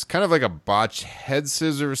 And then there's kind of like a botched head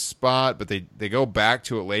scissors spot, but they go back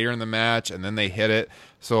to it later in the match, and then they hit it.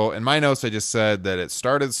 So in my notes, I just said that it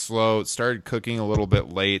started slow, it started cooking a little bit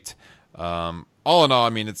late. All in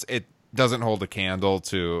all, it doesn't hold a candle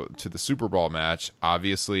to the Super Bowl match,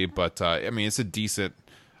 obviously, but it's a decent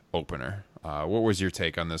opener. What was your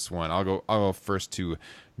take on this one? I'll go first to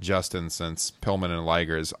Justin, since Pillman and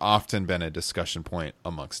Liger has often been a discussion point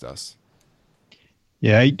amongst us.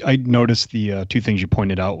 Yeah, I noticed the 2 things you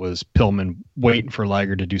pointed out was Pillman waiting for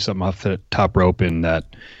Liger to do something off the top rope, and that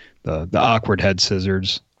the awkward head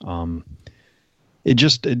scissors. It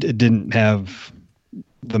didn't have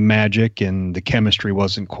the magic and the chemistry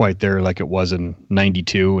wasn't quite there like it was in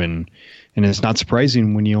 92. And it's not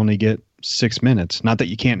surprising when you only get 6 minutes. Not that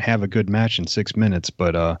you can't have a good match in 6 minutes,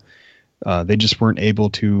 but they just weren't able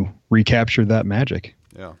to recapture that magic.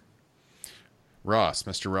 Yeah. Ross,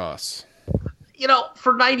 Mr. Ross.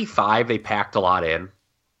 For 95, they packed a lot in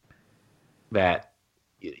that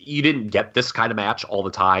you didn't get this kind of match all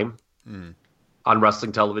the time on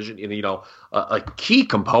wrestling television. And, a key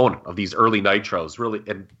component of these early Nitros really,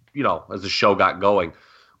 and, as the show got going,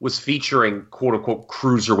 was featuring quote unquote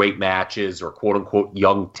cruiserweight matches or quote unquote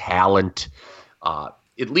young talent, at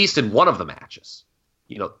least in one of the matches.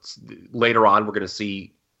 Later on, we're going to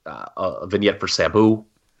see a vignette for Sabu,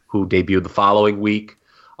 who debuted the following week.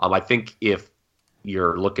 I think if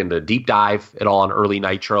you're looking to deep dive at all on early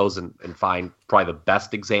Nitros and find probably the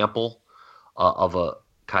best example of a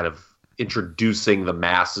kind of introducing the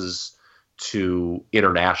masses to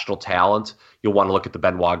international talent, you'll want to look at the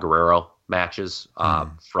Benoit Guerrero matches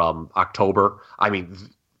from October. I mean,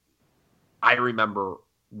 I remember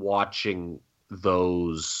watching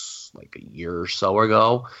those like a year or so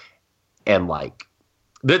ago, and like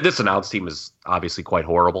this announce team is obviously quite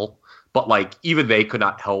horrible, but like even they could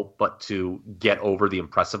not help but to get over the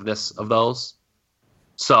impressiveness of those.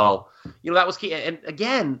 So, that was key. And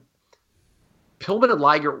again, Pillman and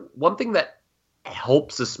Liger, one thing that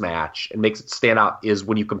helps this match and makes it stand out is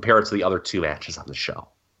when you compare it to the other two matches on the show.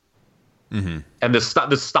 Mm-hmm. And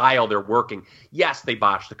the style they're working. Yes, they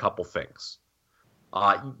botched a couple things.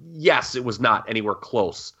 Yes, it was not anywhere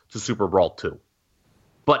close to Super Brawl 2.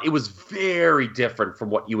 But it was very different from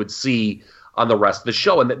what you would see on the rest of the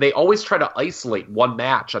show. And they always try to isolate one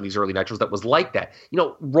match on these early Nitros that was like that.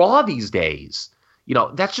 Raw these days,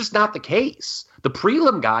 that's just not the case. The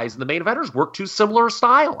prelim guys and the main eventers work too similar a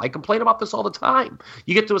style. I complain about this all the time.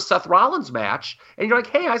 You get to a Seth Rollins match, and you're like,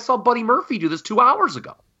 hey, I saw Buddy Murphy do this 2 hours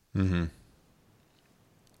ago. Mm-hmm.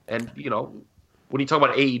 And, when you talk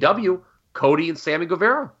about AEW, Cody and Sammy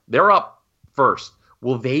Guevara, they're up first.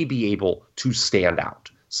 Will they be able to stand out?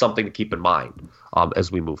 Something to keep in mind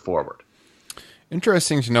as we move forward.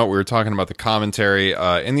 Interesting to note, we were talking about the commentary.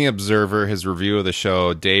 In The Observer, his review of the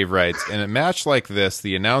show, Dave writes, in a match like this,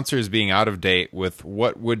 the announcers being out of date with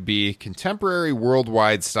what would be contemporary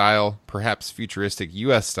worldwide style, perhaps futuristic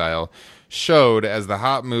U.S. style, showed as the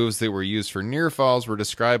hot moves that were used for near falls were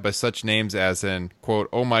described by such names as in, quote,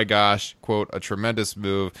 oh my gosh, quote, a tremendous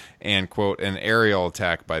move, and, quote, an aerial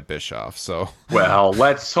attack by Bischoff. So, well,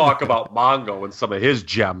 let's talk about Mongo and some of his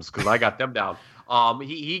gems, because I got them down.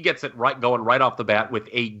 He gets it going right off the bat with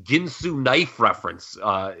a Ginsu knife reference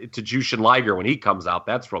to Jushin Liger when he comes out.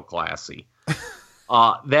 That's real classy.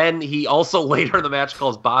 Then he also later in the match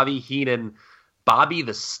calls Bobby Heenan Bobby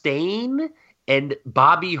the Stain and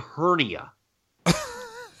Bobby Hernia.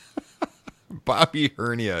 Bobby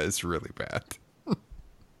Hernia is really bad.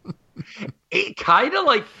 It kind of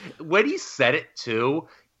like when he said it too,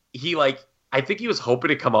 I think he was hoping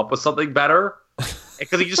to come up with something better.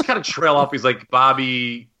 Because he just kind of trail off. He's like,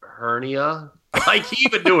 Bobby Hernia? Like, he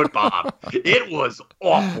even knew it, Bob. It was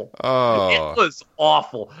awful. Oh. It was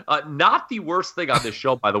awful. Not the worst thing on this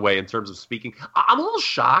show, by the way, in terms of speaking. I'm a little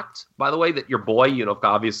shocked, by the way, that your boy,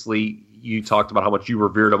 obviously you talked about how much you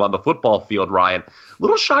revered him on the football field, Ryan. A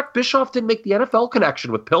little shocked Bischoff didn't make the NFL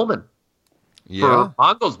connection with Pillman. Yeah. For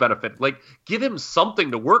Mongo's benefit. Like, give him something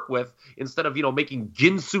to work with instead of, making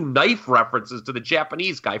Ginsu knife references to the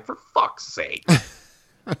Japanese guy, for fuck's sake.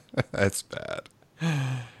 That's bad.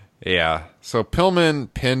 Yeah. So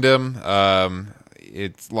Pillman pinned him.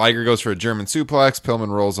 Liger goes for a German suplex. Pillman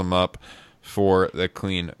rolls him up for the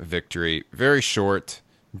clean victory. Very short,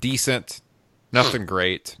 decent, nothing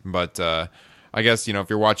great, but I guess, if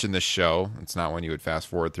you're watching this show, it's not one you would fast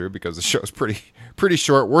forward through because the show's pretty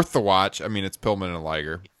short, worth the watch. I mean, it's Pillman and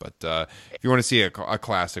Liger, but if you want to see a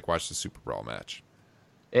classic, watch the Super Brawl match.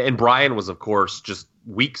 And Brian was, of course, just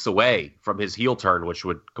weeks away from his heel turn, which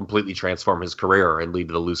would completely transform his career and lead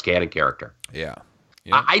to the loose cannon character. Yeah.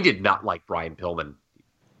 I did not like Brian Pillman,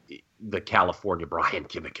 the California Brian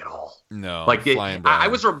gimmick at all. No. I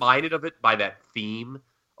was reminded of it by that theme.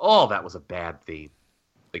 Oh, that was a bad theme.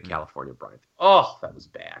 The California Brian. Oh, that was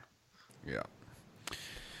bad. Yeah.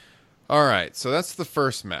 All right. So that's the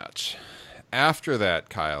first match. After that,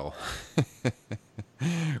 Kyle,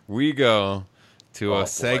 we go to a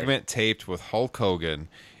segment taped with Hulk Hogan.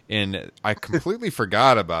 And I completely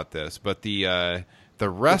forgot about this, but the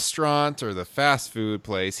restaurant or the fast food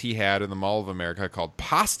place he had in the Mall of America called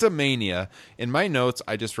Pasta Mania. In my notes,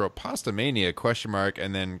 I just wrote Pasta Mania ?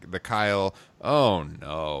 And then the Kyle, oh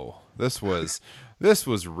no. This was This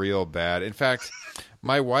was real bad. In fact,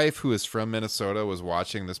 my wife, who is from Minnesota, was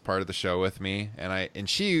watching this part of the show with me, and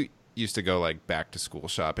she used to go like back to school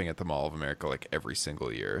shopping at the Mall of America like every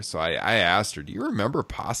single year. So I asked her, "Do you remember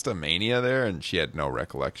Pasta Mania there?" And she had no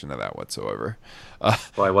recollection of that whatsoever. Well,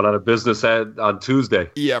 I went on a business ad on Tuesday.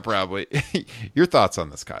 Yeah, probably. Your thoughts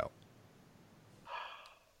on this, Kyle?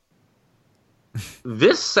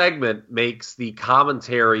 This segment makes the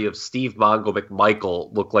commentary of Steve Mongo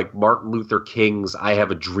McMichael look like Martin Luther King's "I Have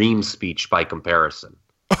a Dream" speech by comparison.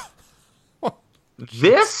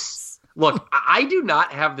 Look, I do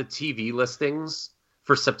not have the TV listings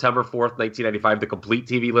for September 4th, 1995, the complete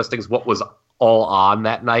TV listings, what was all on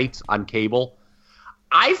that night on cable.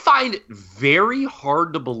 I find it very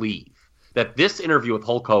hard to believe that this interview with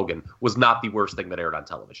Hulk Hogan was not the worst thing that aired on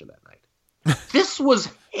television that night. This was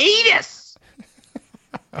heinous.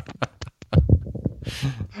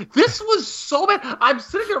 This was so bad. I'm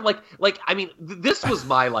sitting there this was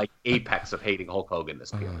my apex of hating Hulk Hogan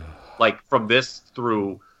this period. From this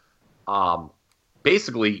through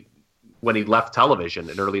basically when he left television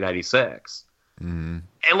in early 96. Mm-hmm.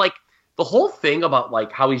 And the whole thing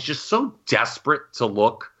about how he's just so desperate to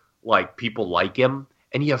look like people like him,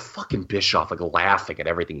 and you have fucking Bischoff laughing at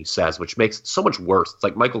everything he says, which makes it so much worse. It's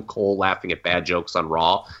like Michael Cole laughing at bad jokes on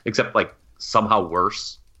Raw, except somehow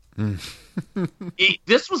worse.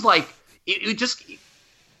 This was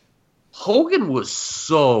Hogan was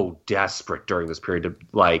so desperate during this period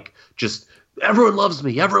to just everyone loves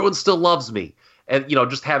me, everyone still loves me, and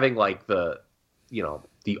just having the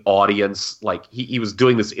audience he was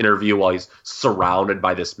doing this interview while he's surrounded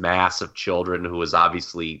by this mass of children who was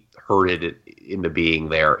obviously herded into being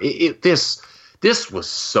there. This was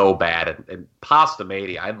so bad, and Pasta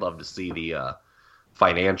Mania, I'd love to see the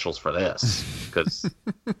financials for this because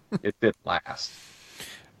it didn't last.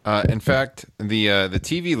 In fact, the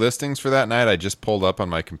TV listings for that night I just pulled up on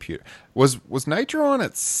my computer. Was Nitro on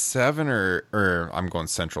at 7 or I'm going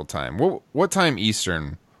Central Time? What time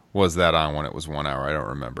Eastern was that on when it was 1 hour? I don't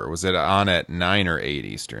remember. Was it on at 9 or 8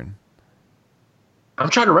 Eastern? I'm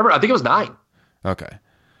trying to remember. I think it was 9. Okay.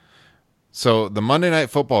 So the Monday Night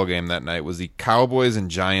Football game that night was the Cowboys and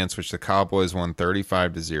Giants, which the Cowboys won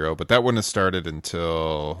 35-0, but that wouldn't have started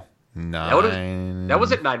until 9. That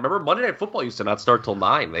was at 9. Remember, Monday Night Football used to not start till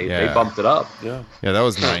 9. They bumped it up. Yeah, that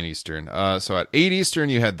was 9 Eastern. So at 8 Eastern,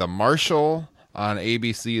 you had The Marshal on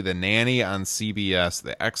ABC, The Nanny on CBS,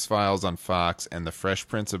 The X-Files on Fox, and The Fresh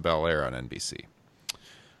Prince of Bel-Air on NBC.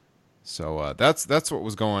 So that's what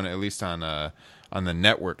was going, at least on the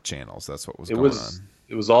network channels. That's what was going on.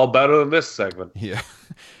 It was all better than this segment. Yeah.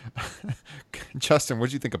 Justin, what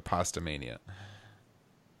did you think of Pasta Mania?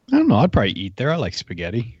 I don't know. I'd probably eat there. I like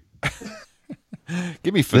spaghetti.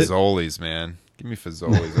 Give me Fazoli's, man. Give me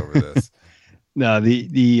Fazoli's over this. No,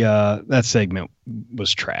 the that segment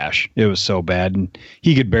was trash. It was so bad, and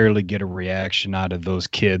he could barely get a reaction out of those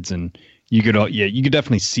kids, and you could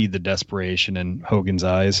definitely see the desperation in Hogan's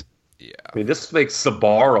eyes. Yeah. I mean, this makes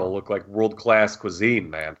Sbarro look like world-class cuisine,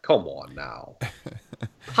 man. Come on now.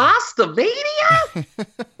 Pasta Mania?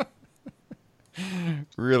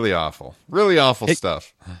 Really awful. Really awful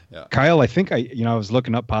stuff. Yeah. Kyle, I think I was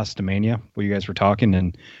looking up Pasta Mania while you guys were talking,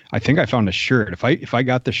 and I think I found a shirt. If I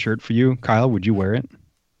got the shirt for you, Kyle, would you wear it?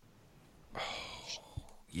 Oh,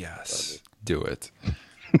 yes. Do it.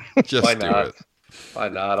 Just Why do not? it. Why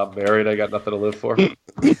not? I'm married. I got nothing to live for.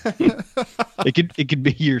 It could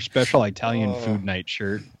be your special Italian food night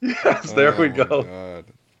shirt. Yes, there we go. God.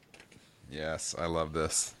 Yes, I love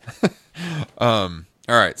this. All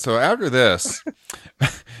right, so after this,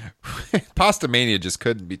 Pasta Mania just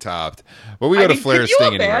couldn't be topped. Well, we go to Flair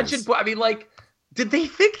Sting anyways. I mean, did they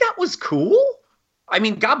think that was cool? I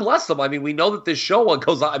mean, God bless them. I mean, we know that this show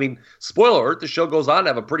goes on. I mean, spoiler alert, the show goes on to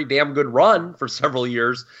have a pretty damn good run for several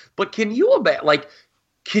years. But can you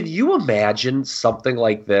imagine something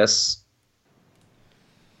like this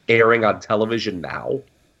airing on television now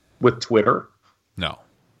with Twitter? No.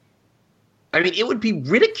 I mean, it would be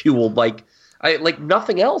ridiculed like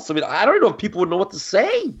nothing else. I mean, I don't know if people would know what to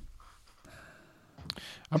say.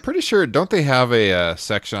 I'm pretty sure. Don't they have a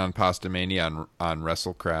section on Pasta Mania on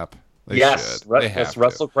WrestleCrap? Yes,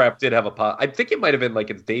 WrestleCrap did have I think it might have been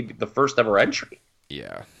its debut, the first ever entry.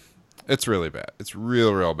 Yeah, it's really bad. It's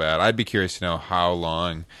real bad. I'd be curious to know how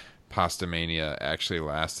long Pasta Mania actually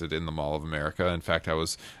lasted in the Mall of America. In fact, I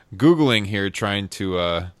was Googling here trying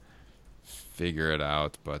to figure it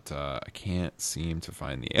out, but I can't seem to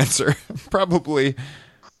find the answer. Probably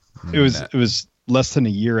it was less than a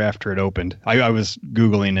year after it opened. I was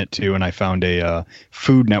Googling it too, and I found a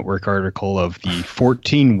Food Network article of the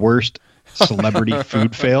 14 worst celebrity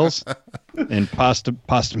food fails. And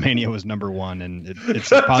Pastamania was number 1, and it's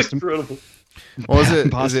That's incredible. What was it?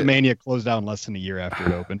 Pastamania closed down less than a year after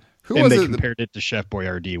it opened. Who and was they it? compared it to Chef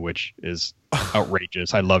Boyardee, which is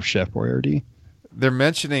outrageous. I love Chef Boyardee. They're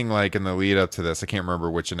mentioning, like, in the lead up to this, I can't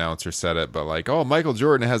remember which announcer said it, but like, oh, Michael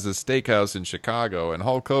Jordan has a steakhouse in Chicago, and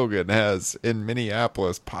Hulk Hogan has in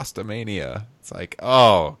Minneapolis Pastamania. It's like,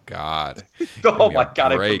 oh God. Oh my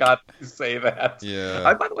God, break. I forgot to say that.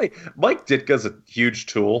 Yeah. By the way, Mike Ditka's a huge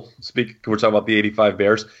tool. We're talking about the '85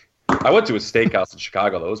 Bears. I went to a steakhouse in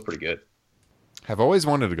Chicago. That was pretty good. I've always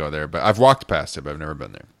wanted to go there, but I've walked past it, but I've never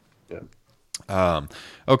been there. Yeah.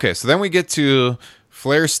 Okay, so then we get to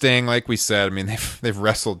Flair Sting, like we said. I mean, they've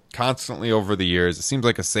wrestled constantly over the years. It seems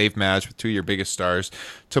like a safe match with two of your biggest stars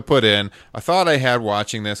to put in. I thought I had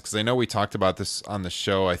watching this because I know we talked about this on the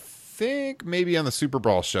show. I think maybe on the Super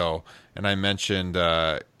Bowl show, and I mentioned,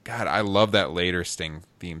 God, I love that later Sting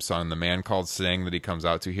theme song, The Man Called Sting, that he comes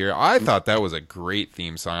out to here. I thought that was a great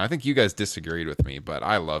theme song. I think you guys disagreed with me, but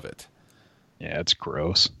I love it. Yeah, it's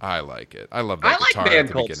gross. I like it. I love that guitar Man at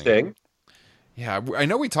the Called beginning. Sting. Yeah, I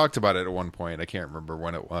know we talked about it at one point. I can't remember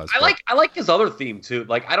when it was. I like his other theme too.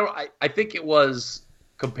 Like I think it was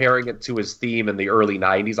comparing it to his theme in the early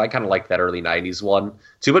 '90s. I kind of like that early '90s one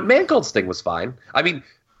too. But Man Called Sting was fine. I mean,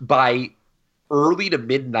 by early to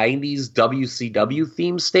mid '90s WCW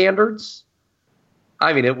theme standards,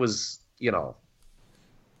 I mean it was, you know,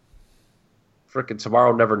 frickin'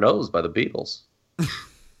 Tomorrow Never Knows by the Beatles.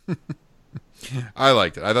 I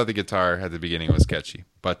liked it. I thought the guitar at the beginning was catchy.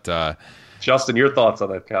 But Justin, your thoughts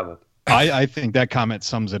on that comment? I think that comment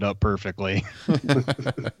sums it up perfectly.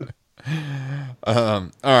 all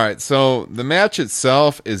right, so the match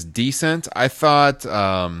itself is decent. I thought,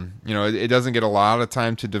 it doesn't get a lot of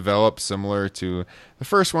time to develop, similar to the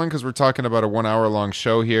first one, because we're talking about a 1 hour long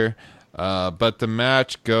show here. But the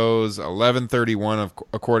match goes 11:31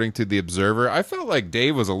 according to the Observer. I felt like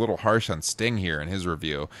Dave was a little harsh on Sting here in his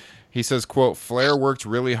review. He says, quote, Flair worked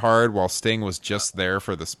really hard while Sting was just there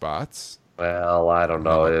for the spots. Well, I don't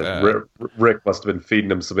know. Rick must have been feeding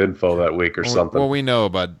him some info that week or something. Well, we know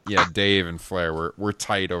about Dave and Flair were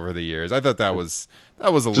tight over the years. I thought that was a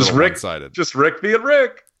little one-sided. Just Rick being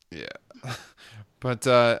Rick. Yeah. But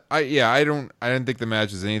I didn't think the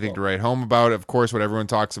match is anything to write home about. Of course, what everyone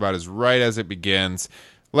talks about is right as it begins,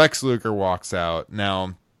 Lex Luger walks out.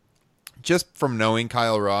 Now, just from knowing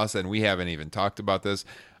Kyle Ross, and we haven't even talked about this,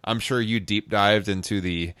 I'm sure you deep dived into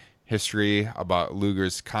the history about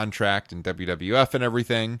Luger's contract and WWF and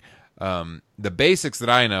everything. The basics that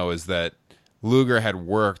I know is that Luger had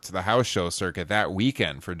worked the house show circuit that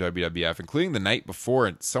weekend for WWF, including the night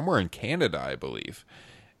before, somewhere in Canada, I believe.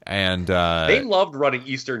 And they loved running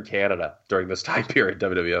Eastern Canada during this time period,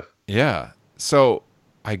 WWF. Yeah. So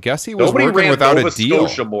I guess he was Nobody working ran without Nova a deal.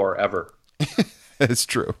 Scotia more ever. It's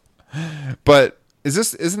true. But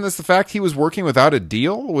isn't this the fact he was working without a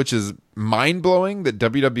deal, which is mind-blowing that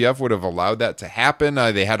WWF would have allowed that to happen?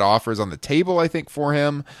 They had offers on the table, I think, for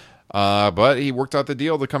him. But he worked out the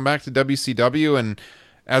deal to come back to WCW, and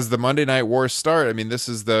as the Monday Night Wars start, I mean, this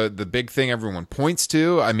is the big thing everyone points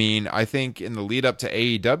to. I mean, I think in the lead up to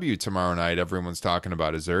AEW tomorrow night, everyone's talking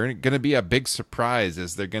about, is there going to be a big surprise?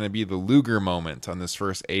 Is there going to be the Luger moment on this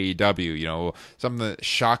first AEW? Something that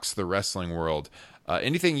shocks the wrestling world.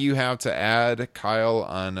 Anything you have to add, Kyle,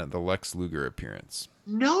 on the Lex Luger appearance?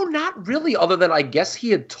 No, not really, other than I guess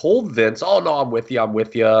he had told Vince, oh, no, I'm with you.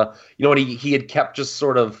 You know, and he had kept just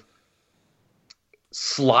sort of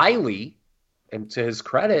slyly, and to his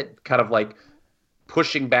credit, kind of like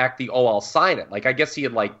pushing back I'll sign it. Like, I guess he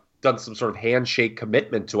had like done some sort of handshake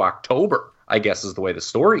commitment to October, I guess is the way the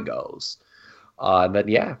story goes. And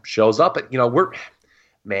then, shows up. And,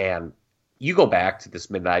 you go back to this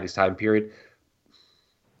mid-90s time period.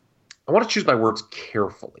 I want to choose my words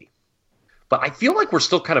carefully. But I feel like we're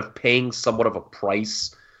still kind of paying somewhat of a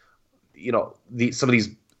price, some of these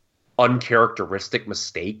uncharacteristic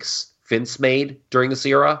mistakes Vince made during this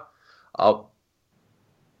era. What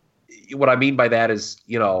I mean by that is,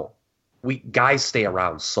 guys stay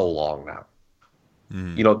around so long now.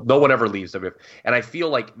 No one ever leaves WWF. And I feel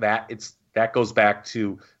like that goes back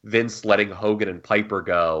to Vince letting Hogan and Piper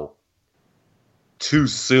go too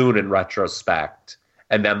soon in retrospect,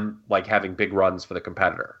 and them like having big runs for the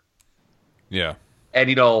competitor. Yeah. And,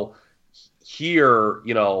 here,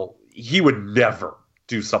 he would never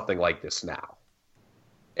do something like this now.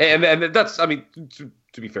 And that's, I mean,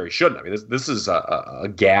 to be fair, he shouldn't. I mean, this is a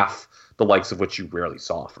gaffe, the likes of which you rarely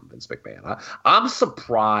saw from Vince McMahon. I'm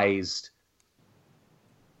surprised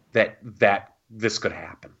that this could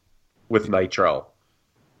happen with Nitro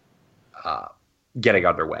getting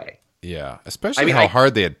underway. Yeah, especially how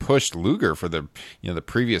hard they had pushed Luger for the the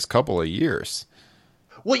previous couple of years.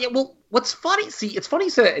 Well, yeah. Well, what's funny? See, it's funny you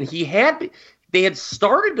say that. And they had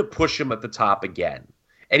started to push him at the top again,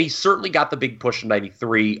 and he certainly got the big push in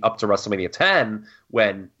 '93 up to WrestleMania 10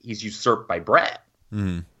 when he's usurped by Bret.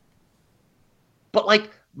 Mm. But like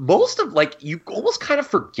most of you almost kind of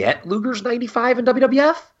forget Luger's '95 in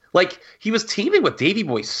WWF. Like he was teaming with Davey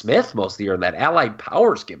Boy Smith most of the year in that Allied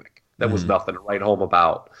Powers gimmick that was nothing to write home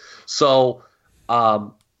about. So,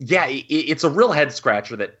 yeah, it's a real head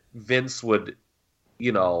scratcher that Vince would,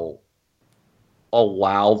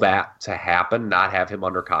 allow that to happen, not have him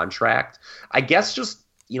under contract. I guess just,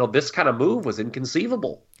 this kind of move was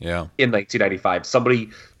inconceivable. Yeah. In 1995, somebody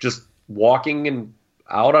just walking and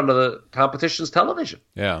out onto the competition's television.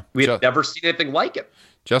 Yeah. We had never seen anything like it.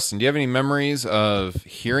 Justin, do you have any memories of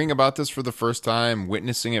hearing about this for the first time,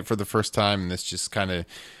 witnessing it for the first time, and this just kind of,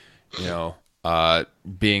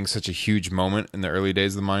 being such a huge moment in the early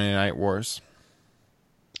days of the Monday Night Wars?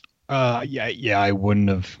 Yeah, I wouldn't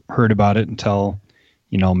have heard about it until,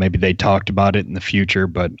 maybe they talked about it in the future,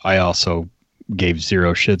 but I also gave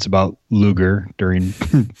zero shits about Luger during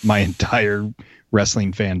my entire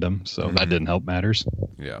wrestling fandom, so that didn't help matters.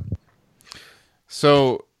 Yeah.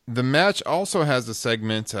 So the match also has a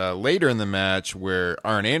segment later in the match where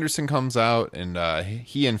Arn Anderson comes out, and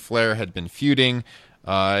he and Flair had been feuding.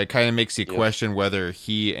 It kind of makes you question whether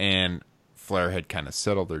he and Flair had kind of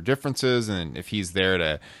settled their differences, and if he's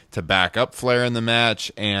there to back up Flair in the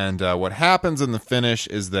match. And what happens in the finish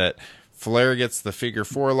is that Flair gets the figure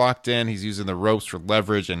 4 locked in. He's using the ropes for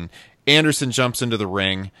leverage, and Anderson jumps into the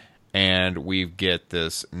ring, and we get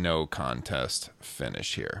this no contest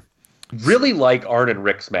finish here. Really like Arn and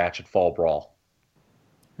Rick's match at Fall Brawl.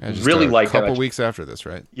 Yeah, just really like a couple weeks after this,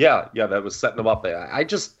 right? Yeah, that was setting them up.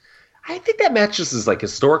 I think that match just is like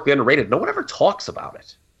historically underrated. No one ever talks about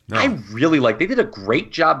it. No. I really like. They did a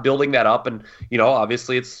great job building that up, and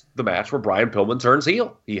obviously it's the match where Brian Pillman turns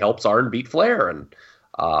heel. He helps Arn beat Flair, and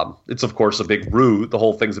it's of course a big ruse. The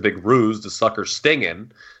whole thing's a big ruse to sucker Sting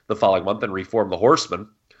in the following month and reform the Horsemen.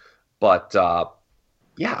 But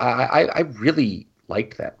yeah, I really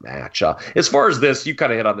liked that match. As far as this, you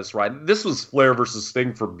kind of hit on this, right? This was Flair versus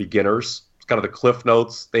Sting for beginners. It's kind of the Cliff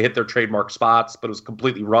Notes. They hit their trademark spots, but it was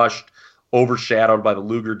completely rushed, overshadowed by the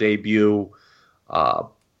Luger debut.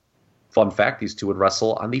 Fun fact, these two would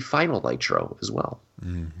wrestle on the final Nitro as well.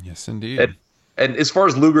 Yes, indeed. And as far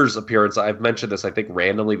as Luger's appearance, I've mentioned this, I think,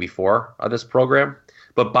 randomly before on this program.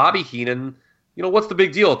 But Bobby Heenan, what's the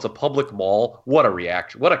big deal? It's a public mall. What a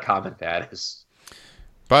reaction. What a comment that is.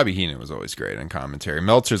 Bobby Heenan was always great in commentary.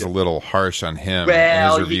 Meltzer's a little harsh on him in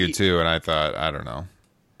his review, too, and I thought, I don't know.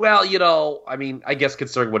 Well, I guess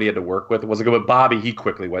considering what he had to work with, it wasn't good. But Bobby, he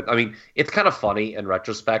quickly went. I mean, it's kind of funny in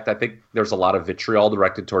retrospect. I think there's a lot of vitriol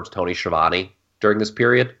directed towards Tony Schiavone during this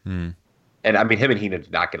period. And, I mean, him and Heenan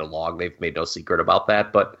did not get along. They've made no secret about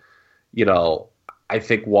that. But, I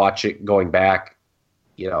think going back,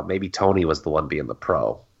 maybe Tony was the one being the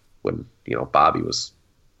pro when, Bobby was,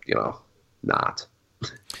 not.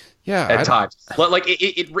 Yeah. At times. Like,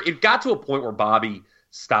 it got to a point where Bobby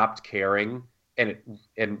stopped caring. And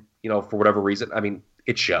for whatever reason, I mean,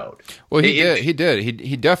 it showed. Well, he did.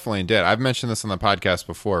 He definitely did. I've mentioned this on the podcast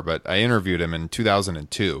before, but I interviewed him in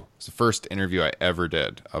 2002. It's the first interview I ever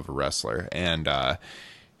did of a wrestler. And,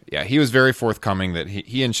 he was very forthcoming that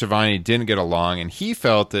he and Schiavone didn't get along, and he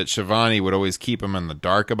felt that Schiavone would always keep him in the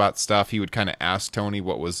dark about stuff. He would kind of ask Tony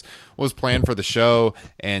what was planned for the show,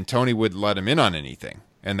 and Tony would let him in on anything.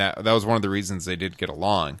 And that was one of the reasons they did get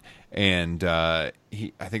along. And I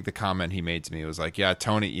think the comment he made to me was like, yeah,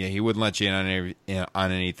 Tony, he wouldn't let you in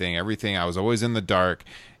on anything. Everything, I was always in the dark,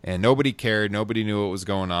 and nobody cared. Nobody knew what was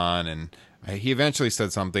going on. And he eventually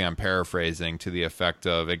said something, I'm paraphrasing, to the effect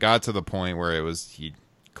of, it got to the point where he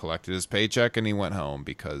collected his paycheck and he went home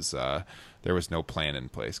because there was no plan in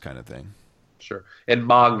place, kind of thing. Sure. And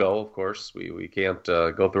Mongo, of course, we can't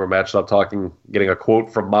go through a match without getting a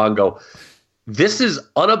quote from Mongo. This is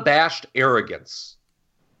unabashed arrogance,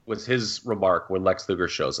 was his remark when Lex Luger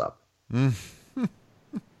shows up. That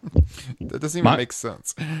doesn't even make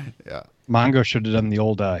sense. Yeah. Mongo should have done the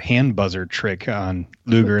old hand buzzer trick on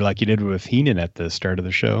Luger like he did with Heenan at the start of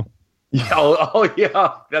the show. Oh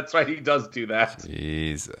yeah, that's right. He does do that.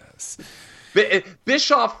 Jesus.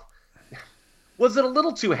 Bischoff, was it a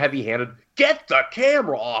little too heavy-handed? Get the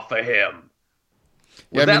camera off of him.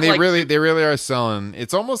 Yeah, I mean, they really are selling.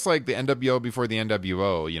 It's almost like the NWO before the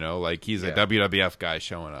NWO, like he's a WWF guy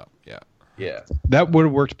showing up. Yeah. Yeah. That would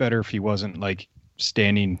have worked better if he wasn't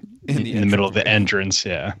standing in the middle of the entrance.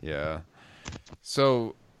 Yeah. Yeah.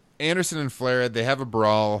 So Anderson and Flair, they have a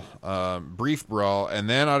brawl, brief brawl, and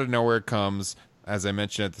then out of nowhere comes, as I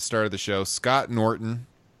mentioned at the start of the show, Scott Norton.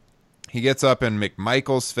 He gets up in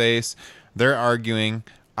McMichael's face. They're arguing,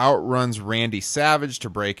 outruns Randy Savage to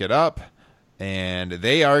break it up, and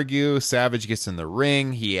they argue. Savage gets in the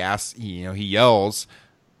ring. He yells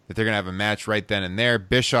that they're going to have a match right then and there.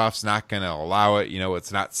 Bischoff's not going to allow it.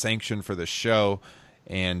 It's not sanctioned for the show.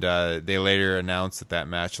 And they later announced that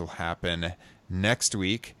match will happen next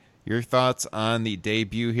week. Your thoughts on the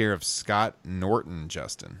debut here of Scott Norton,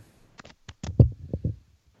 Justin?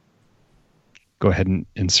 Go ahead and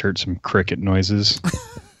insert some cricket noises.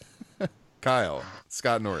 Kyle,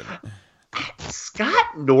 Scott Norton.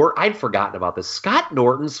 Scott Norton, I'd forgotten about this. Scott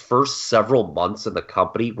Norton's first several months in the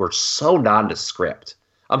company were so nondescript.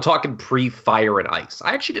 I'm talking pre-Fire and Ice.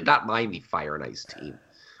 I actually did not mind the Fire and Ice team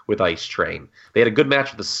with Ice Train. They had a good match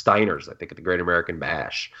with the Steiners, I think, at the Great American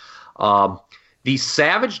Bash. The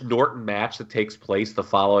Savage Norton match that takes place the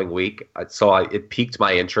following week, it piqued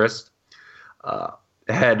my interest.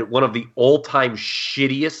 Had one of the all-time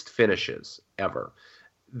shittiest finishes ever.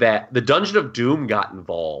 That the Dungeon of Doom got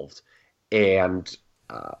involved, and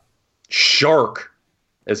Shark,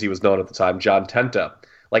 as he was known at the time, John Tenta,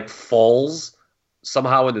 falls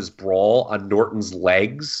somehow in his brawl on Norton's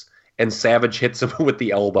legs, and Savage hits him with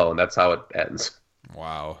the elbow, and that's how it ends.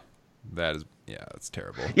 Wow. That's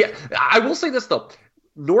terrible. Yeah, I will say this, though.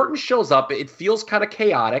 Norton shows up. It feels kind of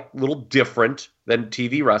chaotic, a little different than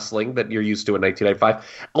TV wrestling that you're used to in 1995.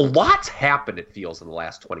 A lot's happened, it feels, in the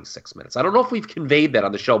last 26 minutes. I don't know if we've conveyed that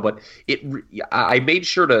on the show, but I made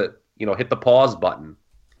sure to hit the pause button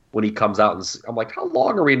when he comes out, and I'm like, how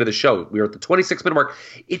long are we into the show? We were at the 26-minute mark.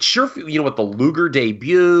 It sure, with the Luger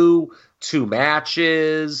debut, 2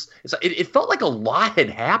 matches, it felt like a lot had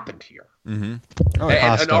happened here. Mm-hmm.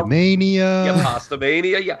 Pastamania. Yeah,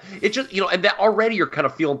 Pastamania. Yeah, it just and that already you're kind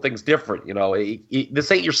of feeling things different.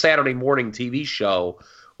 This ain't your Saturday morning TV show,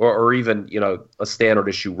 or even a standard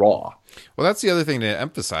issue Raw. Well, that's the other thing to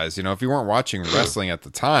emphasize. If you weren't watching wrestling at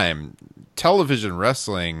the time, television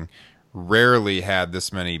wrestling rarely had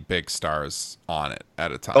this many big stars on it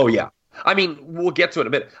at a time. Oh yeah, I mean we'll get to it in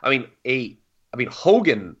a bit. I mean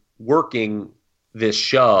Hogan working this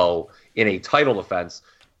show in a title defense.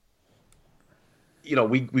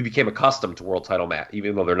 We became accustomed to world title match,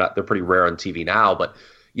 even though they're pretty rare on TV now. But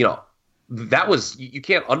that was, you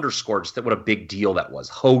can't underscore just what a big deal that was.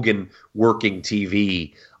 Hogan working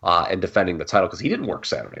TV and defending the title, because he didn't work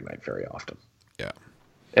Saturday night very often. Yeah,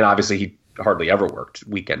 and obviously he hardly ever worked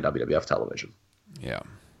weekend WWF television. Yeah.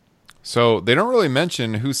 So they don't really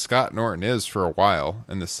mention who Scott Norton is for a while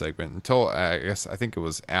in this segment until I think it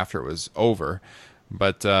was after it was over.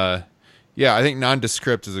 But yeah, I think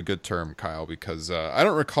nondescript is a good term, Kyle, because I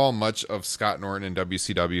don't recall much of Scott Norton in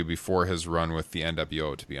WCW before his run with the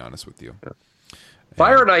NWO, to be honest with you. Yeah.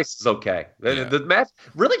 Fire and Ice is okay. The match,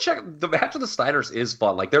 really check the match with the Steiners is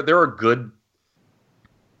fun. They're a good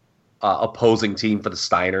opposing team for the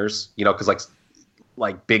Steiners, because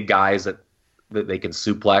like big guys that they can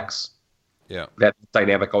suplex. Yeah, that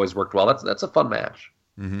dynamic always worked well. That's a fun match.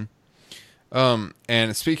 Mm-hmm.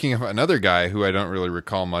 And speaking of another guy who I don't really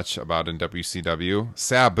recall much about in WCW,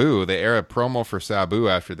 Sabu, they air a promo for Sabu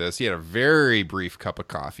after this. He had a very brief cup of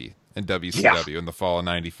coffee in WCW in the fall of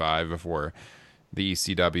 '95 before the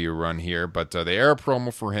ECW run here. But they air a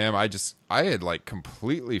promo for him. I had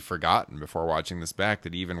completely forgotten before watching this back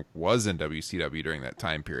that he even was in WCW during that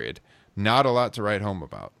time period. Not a lot to write home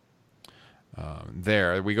about.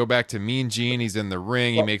 There we go back to Mean Gene. He's in the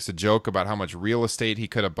ring. He makes a joke about how much real estate he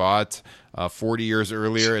could have bought 40 years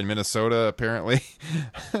earlier in Minnesota, apparently.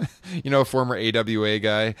 Former AWA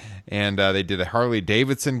guy. And they did a Harley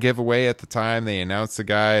Davidson giveaway at the time. They announced the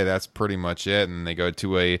guy. That's pretty much it. And they go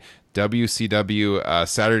to a WCW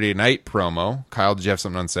Saturday night promo. Kyle, did you have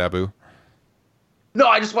something on Sabu? No,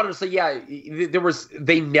 I just wanted to say,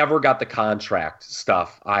 they never got the contract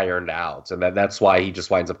stuff ironed out, and that's why he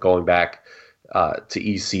just winds up going back to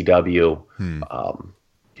ECW, and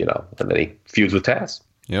then he feuds with Taz.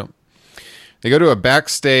 Yep. They go to a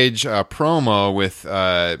backstage promo with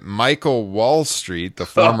Michael Wall Street, the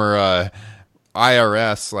former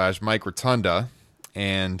IRS / Mike Rotunda,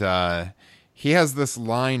 and he has this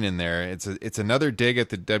line in there. It's another dig at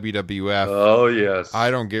the WWF. Oh yes.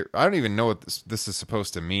 I don't even know what this is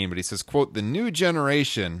supposed to mean, but he says, quote, "The new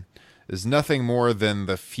generation is nothing more than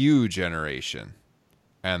the few generation."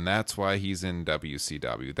 And that's why he's in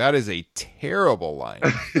WCW. That is a terrible line.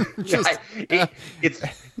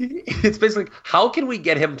 It's basically, how can we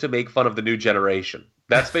get him to make fun of the new generation?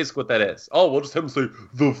 That's basically what that is. Oh, we'll just have him say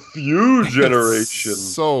the few generation.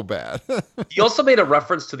 So bad. He also made a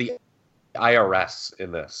reference to the IRS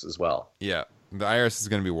in this as well. Yeah, the IRS is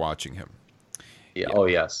going to be watching him. Yeah. Oh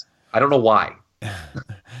yes. I don't know why.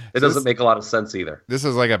 It doesn't make a lot of sense either. This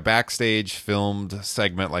is like a backstage filmed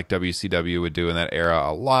segment like WCW would do in that era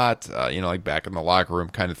a lot. Like back in the locker room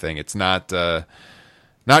kind of thing. It's not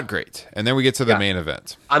great. And then we get to the main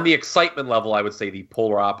event. On the excitement level, I would say the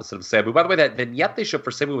polar opposite of Sabu. By the way, that vignette they showed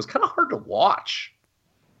for Sabu was kind of hard to watch.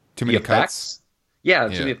 Too many cuts? Yeah,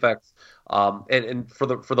 too many effects. And for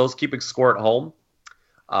those keeping score at home,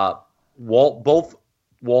 both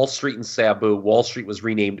Wall Street and Sabu. Wall Street was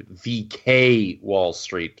renamed VK Wall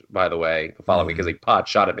Street, by the way, the following week as a pot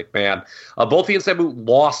shot at McMahon. Both he and Sabu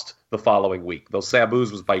lost the following week. Those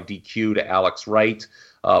Sabu's was by DQ to Alex Wright.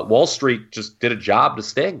 Wall Street just did a job to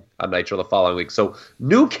Sting on Nitro the following week. So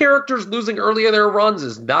new characters losing early in their runs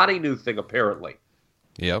is not a new thing, apparently.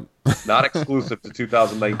 Yep. Not exclusive to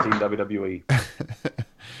 2019 WWE.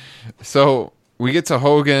 So we get to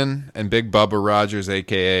Hogan and Big Bubba Rogers,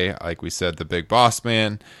 a.k.a., like we said, the Big Boss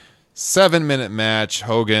Man. 7-minute match,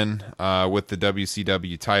 Hogan with the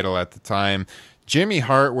WCW title at the time. Jimmy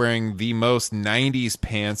Hart wearing the most 90s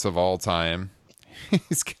pants of all time.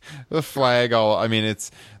 He's the flag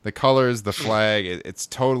it's the colors, the flag. It's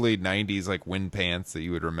totally 90s like wind pants that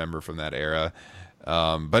you would remember from that era.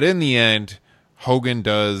 But in the end, Hogan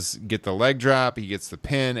does get the leg drop, he gets the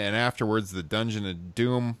pin, and afterwards the Dungeon of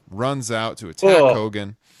Doom runs out to attack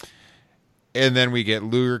Hogan. And then we get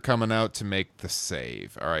Luger coming out to make the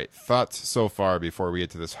save. All right, thoughts so far before we get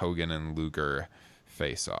to this Hogan and Luger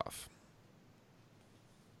face-off?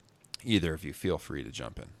 Either of you, feel free to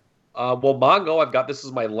jump in. Well, Mongo, this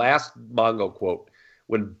is my last Mongo quote.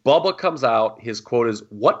 When Bubba comes out, his quote is,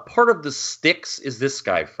 "What part of the sticks is this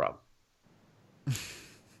guy from?"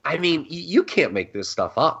 I mean, you can't make this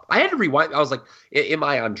stuff up. I had to rewind. I was like, am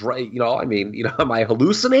I on, am I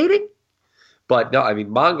hallucinating? But no, I mean,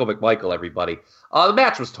 Mongo McMichael, everybody. The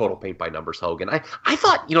match was total paint by numbers, Hogan. I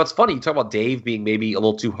thought, it's funny. You talk about Dave being maybe a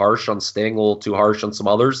little too harsh on Sting, a little too harsh on some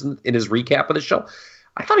others in his recap of the show.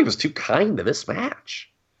 I thought he was too kind to this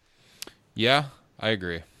match. Yeah, I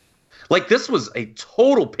agree. Like, this was a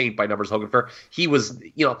total paint by numbers Hogan affair. He was,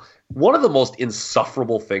 one of the most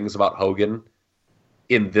insufferable things about Hogan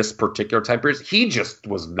in this particular time period, he just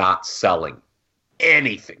was not selling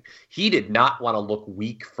anything. He did not want to look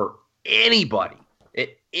weak for anybody at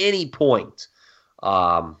any point.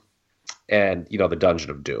 And, the Dungeon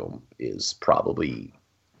of Doom is probably,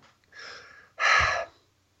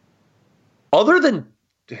 other than,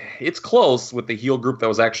 it's close with the heel group that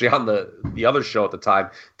was actually on the other show at the time,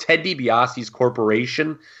 Ted DiBiase's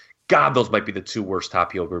Corporation. God, those might be the two worst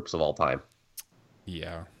top heel groups of all time.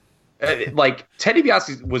 Yeah. Like, Ted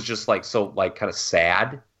DiBiase was just kind of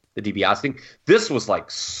sad, the DiBiase thing. This was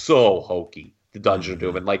so hokey, the Dungeon of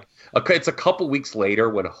Doom. And it's a couple weeks later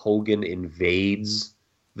when Hogan invades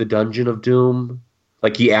the Dungeon of Doom.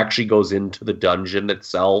 Like, he actually goes into the dungeon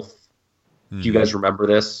itself. Do you guys remember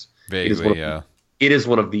this? Vaguely, yeah. It is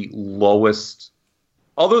one of the lowest,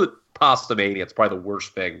 other than Pastamania, it's probably the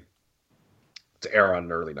worst thing to air on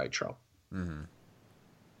an early Nitro. Mm-hmm.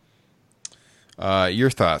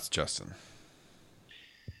 Your thoughts, Justin?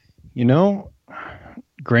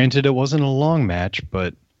 Granted, it wasn't a long match,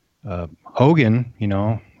 but Hogan,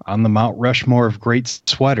 on the Mount Rushmore of great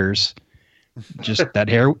sweaters, just that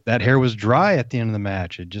hair was dry at the end of the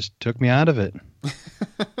match. It just took me out of it.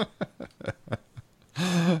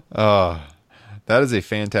 That is a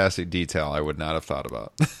fantastic detail I would not have thought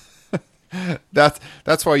about.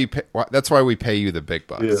 That's why we pay you the big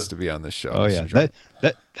bucks to be on this show. Oh yeah,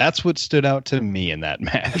 that's what stood out to me in that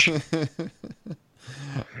match.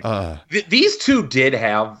 These two did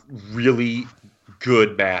have really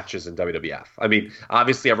good matches in WWF. I mean,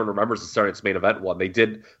 obviously everyone remembers the starting its main event one. They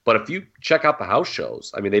did, but if you check out the house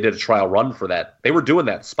shows, I mean, they did a trial run for that. They were doing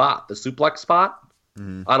that spot, the suplex spot,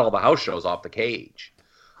 on all the house shows off the cage.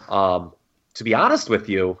 To be honest with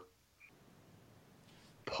you,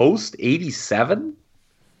 post 87,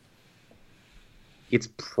 it's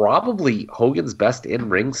probably Hogan's best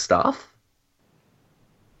in-ring stuff.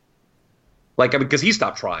 Because he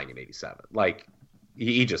stopped trying in 87.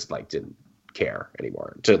 He just didn't care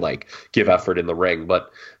anymore to give effort in the ring.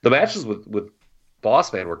 But the matches with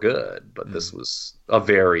Boss Man were good, but this was a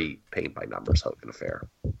very paint by numbers Hogan affair.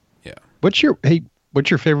 Yeah. What's your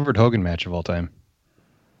favorite Hogan match of all time?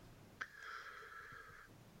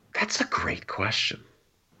 That's a great question.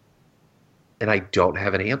 And I don't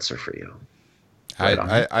have an answer for you.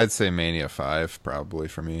 I'd say Mania 5 probably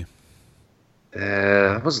for me.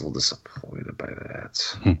 I was a little disappointed by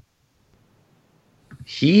that.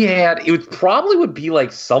 It probably would be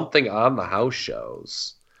something on the house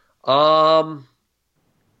shows.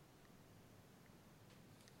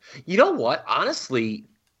 You know what? Honestly,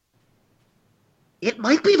 it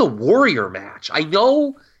might be the Warrior match. I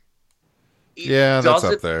know. Yeah, that's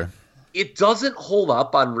up there. It doesn't hold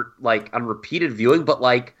up on repeated viewing, but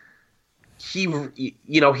like he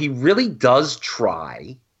really does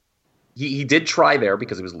try. He did try there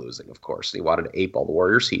because he was losing, of course. And he wanted to ape all the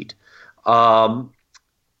Warriors' heat. As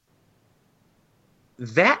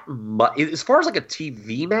far as like a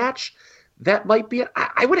TV match, that might be it.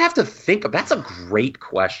 I would have to think of. That's a great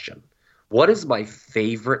question. What is my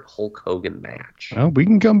favorite Hulk Hogan match? Oh, we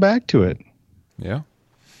can come back to it. Yeah.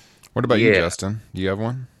 What about you, Justin? Do you have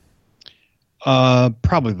one?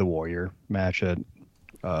 Probably the Warrior match at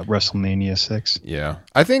WrestleMania 6. Yeah.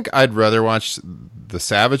 I think I'd rather watch the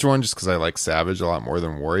Savage one just because I like Savage a lot more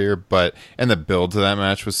than Warrior. And the build to that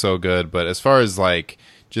match was so good. But as far as like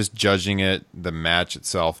just judging it, the match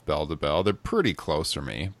itself, bell to bell, they're pretty close for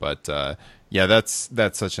me. But yeah, that's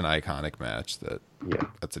such an iconic match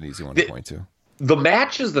that's an easy one to point to. The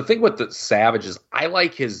matches, the thing with the Savage is I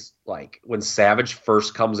like his, like, when Savage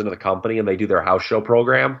first comes into the company and they do their house show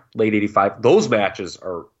program, late 85, those matches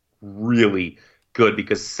are really good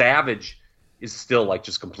because Savage is still, like,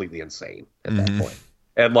 just completely insane at that point.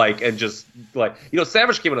 And just,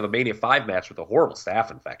 Savage came into the Mania 5 match with a horrible staph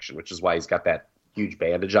infection, which is why he's got that huge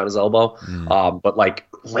bandage on his elbow. But, like,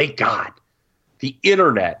 late God, the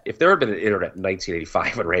internet, if there had been an internet in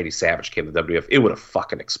 1985 when Randy Savage came to WWF, it would have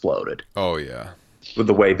fucking exploded. Oh, yeah. With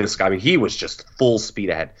the way this guy, I mean, he was just full speed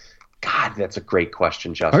ahead. God, that's a great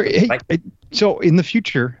question, Justin. Right, so in the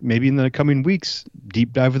future, maybe in the coming weeks,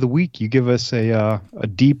 Deep Dive of the Week, you give us a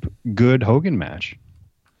deep, good Hogan match.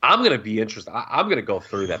 I'm going to be interested. I'm going to go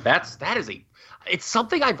through that. It's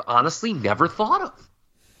something I've honestly never thought of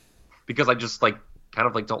because I just kind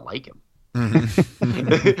of don't like him.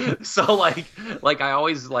 So I always I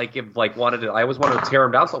always wanted to tear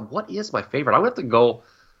him down. So what is my favorite? I'm gonna have to go.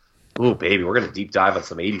 Oh baby, we're gonna deep dive on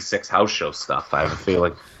some '86 house show stuff. I have a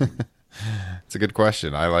feeling. It's a good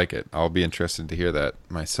question. I like it. I'll be interested to hear that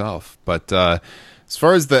myself. But as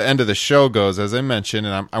far as the end of the show goes, as I mentioned,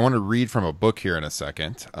 and I want to read from a book here in a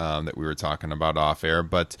second that we were talking about off air.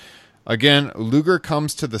 But again, Luger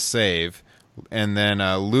comes to the save. And then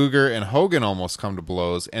Luger and Hogan almost come to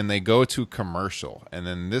blows, and they go to commercial. And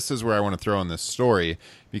then this is where I want to throw in this story,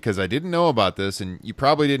 because I didn't know about this, and you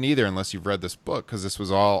probably didn't either unless you've read this book, because this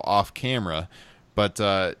was all off camera. But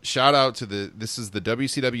shout out to this is the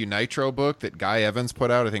WCW Nitro book that Guy Evans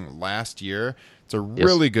put out, I think, last year. It's a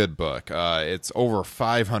really good book. It's over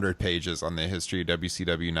 500 pages on the history of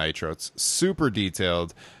WCW Nitro. It's super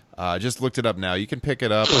detailed. Just looked it up now. You can pick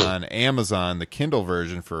it up on Amazon, the Kindle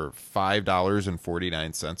version, for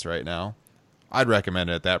 $5.49 right now. I'd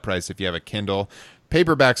recommend it at that price if you have a Kindle.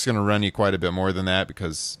 Paperback's going to run you quite a bit more than that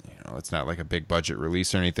because it's not like a big budget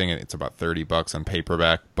release or anything. It's about $30 on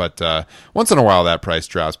paperback. But once in a while that price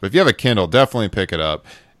drops. But if you have a Kindle, definitely pick it up.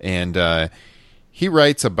 And he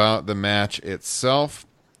writes about the match itself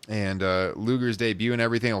and Luger's debut and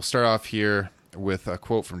everything. I'll start off here with a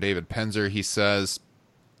quote from David Penzer. He says,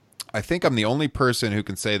 "I think I'm the only person who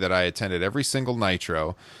can say that I attended every single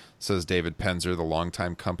Nitro," says David Penzer, the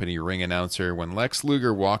longtime company ring announcer. "When Lex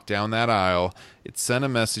Luger walked down that aisle, it sent a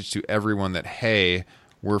message to everyone that, hey,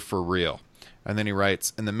 we're for real." And then he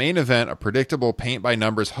writes, "In the main event, a predictable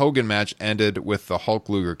paint-by-numbers Hogan match ended with the Hulk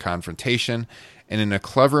Luger confrontation. And in a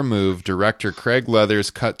clever move, director Craig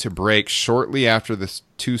Leathers cut to break shortly after the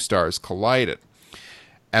two stars collided.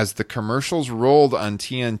 As the commercials rolled on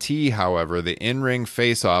TNT, however, the in-ring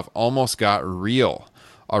face-off almost got real.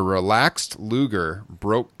 A relaxed Luger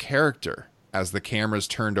broke character as the cameras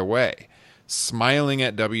turned away, smiling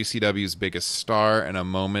at WCW's biggest star in a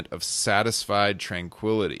moment of satisfied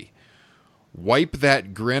tranquility. 'Wipe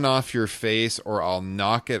that grin off your face or I'll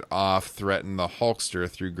knock it off,' threatened the Hulkster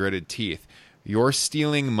through gritted teeth. 'You're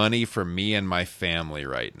stealing money from me and my family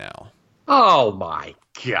right now.'" Oh my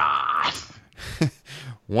God.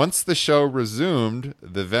 Once the show resumed,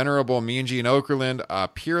 the venerable Mean Gene Okerlund, a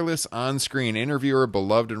peerless on-screen interviewer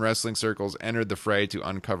beloved in wrestling circles, entered the fray to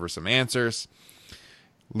uncover some answers.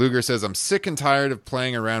 Luger says, "I'm sick and tired of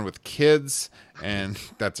playing around with kids," and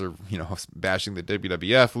that's bashing the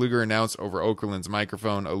WWF. Luger announced over Okerlund's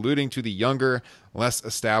microphone, alluding to the younger, less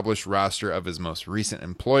established roster of his most recent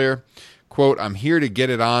employer. Quote, "I'm here to get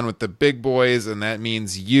it on with the big boys, and that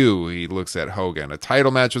means you," he looks at Hogan. A title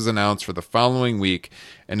match was announced for the following week,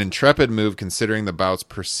 an intrepid move considering the bout's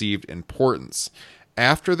perceived importance.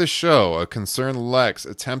 After the show, a concerned Lex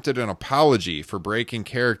attempted an apology for breaking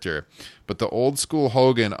character, but the old-school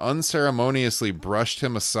Hogan unceremoniously brushed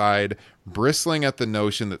him aside, bristling at the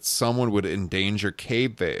notion that someone would endanger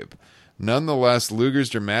kayfabe. Nonetheless,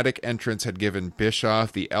 Luger's dramatic entrance had given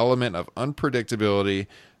Bischoff the element of unpredictability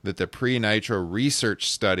that the pre-Nitro research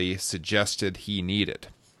study suggested he needed.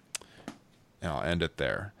 And I'll end it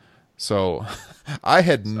there. So I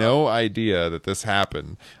had no idea that this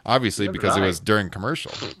happened, obviously, because it was during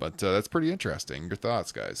commercial. But that's pretty interesting. Your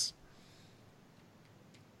thoughts, guys?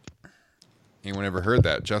 Anyone ever heard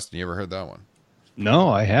that? Justin, you ever heard that one? No,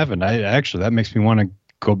 I haven't. That makes me want to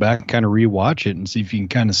go back and kind of rewatch it and see if you can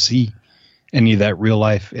kind of see any of that real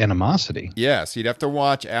life animosity. Yeah, so you'd have to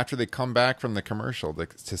watch after they come back from the commercial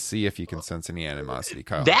to see if you can sense any animosity.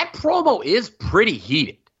 Kyle. That promo is pretty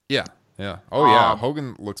heated. Yeah. Oh, yeah.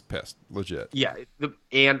 Hogan looks pissed. Legit. Yeah.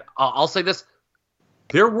 And I'll say this.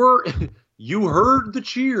 You heard the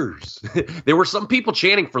cheers. There were some people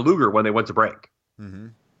chanting for Luger when they went to break. Mm-hmm.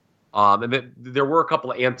 And there were a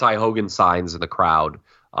couple of anti-Hogan signs in the crowd,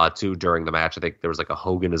 too, during the match. I think there was like a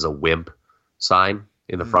Hogan is a wimp sign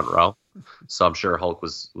in the front row. So I'm sure Hulk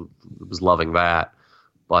was loving that.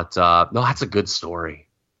 But no, that's a good story.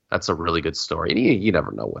 That's a really good story. And you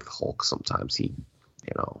never know with Hulk. Sometimes he,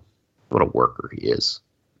 what a worker he is.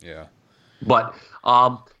 Yeah. But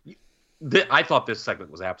I thought this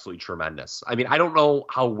segment was absolutely tremendous. I mean, I don't know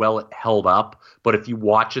how well it held up, but if you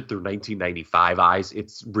watch it through 1995 eyes,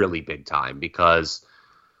 it's really big time because,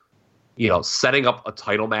 setting up a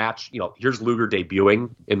title match, here's Luger debuting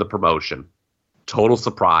in the promotion. Total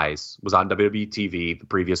surprise. Was on WWE TV the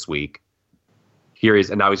previous week. Here he is,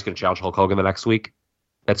 and now he's going to challenge Hulk Hogan the next week.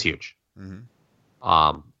 That's huge.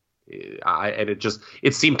 Mm-hmm.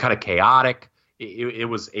 It seemed kind of chaotic. It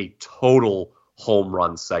was a total home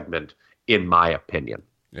run segment, in my opinion.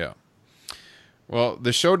 Yeah. Well,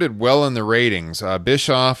 the show did well in the ratings.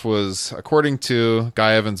 Bischoff was, according to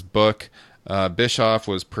Guy Evans' book, Bischoff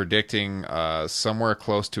was predicting somewhere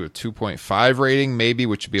close to a 2.5 rating, maybe,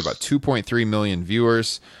 which would be about 2.3 million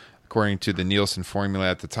viewers, according to the Nielsen formula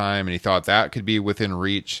at the time. And he thought that could be within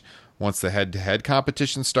reach once the head-to-head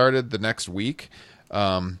competition started the next week.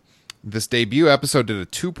 This debut episode did a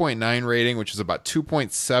 2.9 rating, which is about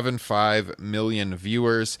 2.75 million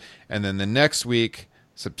viewers. And then the next week,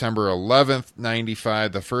 September 11th,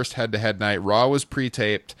 95, the first head-to-head night, Raw was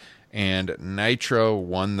pre-taped, and Nitro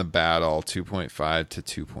won the battle, 2.5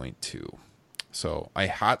 to 2.2. So a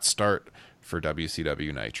hot start for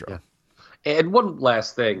WCW Nitro. Yeah. And one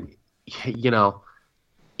last thing,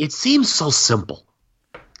 it seems so simple.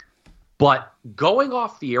 But going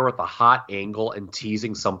off the air with a hot angle and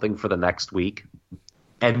teasing something for the next week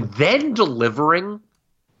and then delivering,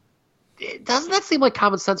 doesn't that seem like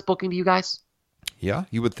common sense booking to you guys? Yeah,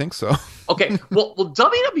 you would think so. Okay, well,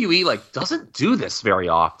 WWE doesn't do this very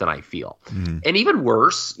often, I feel. Mm-hmm. And even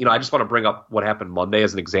worse, I just want to bring up what happened Monday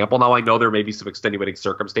as an example. Now, I know there may be some extenuating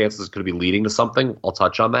circumstances that could be leading to something. I'll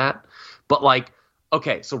touch on that. But,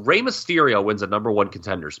 okay, so Rey Mysterio wins a number one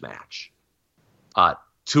contenders match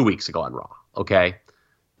 2 weeks ago on Raw, okay?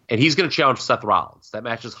 And he's going to challenge Seth Rollins. That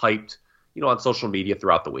match is hyped, on social media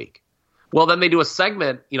throughout the week. Well, then they do a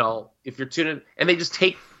segment, if you're tuning in, and they just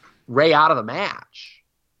take Rey out of the match.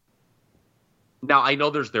 Now, I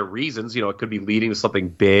know there's their reasons. It could be leading to something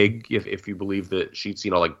big if you believe the sheets,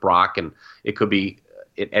 like Brock, and it could be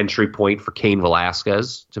an entry point for Cain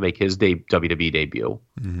Velasquez to make his WWE debut.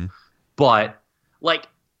 Mm-hmm. But,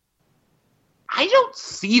 I don't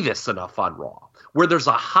see this enough on Raw, where there's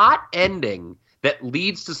a hot ending that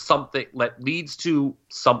leads to something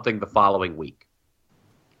the following week.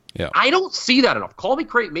 Yeah. I don't see that enough. Call me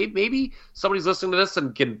crazy. Maybe somebody's listening to this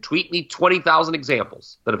and can tweet me 20,000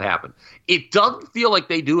 examples that have happened. It doesn't feel like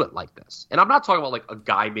they do it like this. And I'm not talking about a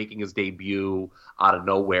guy making his debut out of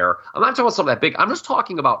nowhere. I'm not talking about something that big. I'm just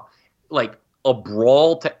talking about a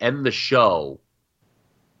brawl to end the show,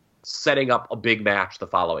 setting up a big match the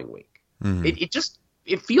following week. Mm-hmm.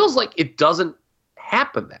 It feels like it doesn't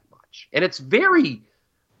happen that much. And it's very,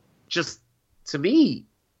 just, to me,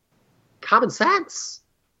 common sense.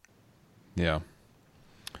 Yeah.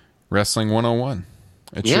 Wrestling 101.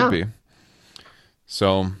 It should be.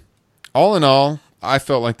 So, all in all, I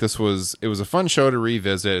felt like it was a fun show to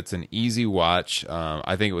revisit. It's an easy watch.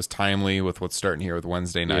 I think it was timely with what's starting here with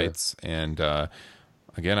Wednesday nights. And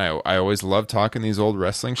again, I always love talking these old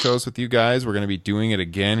wrestling shows with you guys. We're going to be doing it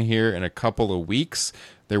again here in a couple of weeks.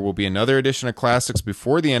 There will be another edition of Classics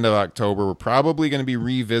before the end of October. We're probably going to be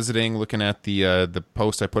revisiting, looking at the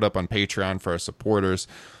post I put up on Patreon for our supporters.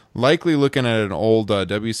 Likely looking at an old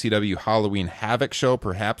WCW Halloween Havoc show,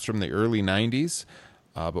 perhaps from the early 90s.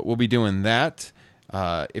 But we'll be doing that.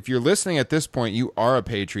 If you're listening at this point, you are a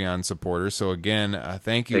Patreon supporter. So again,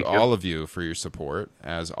 thank you all of you for your support.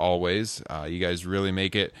 As always, you guys really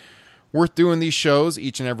make it worth doing these shows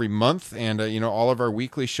each and every month, and all of our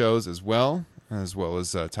weekly shows as well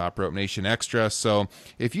as Top Rope Nation Extra. So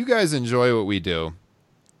if you guys enjoy what we do,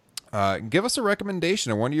 give us a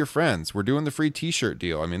recommendation of one of your friends. We're doing the free t-shirt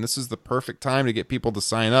deal. I mean, this is the perfect time to get people to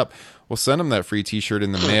sign up. We'll send them that free t-shirt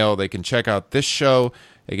in the mail. They can check out this show.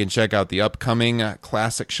 They can check out the upcoming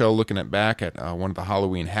classic show, looking back at one of the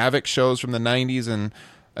Halloween Havoc shows from the 90s, and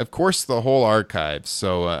of course, the whole archive.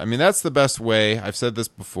 So, I mean, that's the best way. I've said this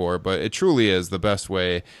before, but it truly is the best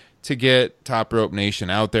way to get Top Rope Nation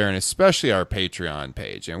out there, and especially our Patreon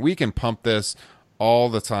page. And we can pump this all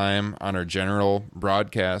the time on our general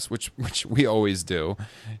broadcast, which we always do.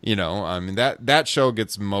 I mean, that show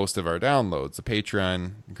gets most of our downloads. The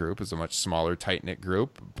Patreon group is a much smaller, tight-knit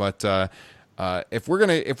group, but if we're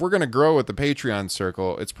gonna grow with the Patreon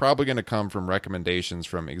circle, it's probably gonna come from recommendations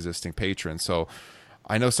from existing patrons. So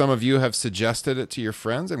I know some of you have suggested it to your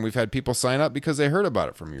friends, and we've had people sign up because they heard about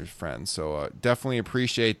it from your friends. So definitely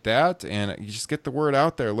appreciate that, and you just get the word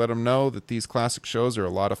out there. Let them know that these classic shows are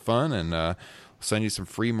a lot of fun, and we'll send you some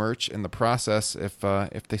free merch in the process if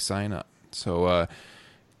they sign up. So,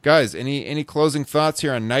 guys, any closing thoughts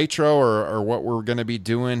here on Nitro or what we're going to be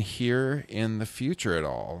doing here in the future at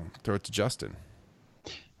all? Throw it to Justin.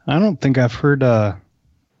 I don't think I've heard, on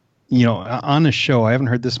a show, I haven't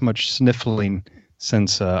heard this much sniffling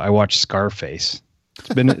since I watched Scarface.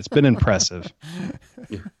 It's been impressive.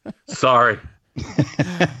 Sorry.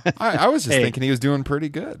 I was just thinking he was doing pretty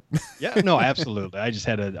good. Yeah, no, absolutely. I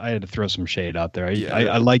had to throw some shade out there.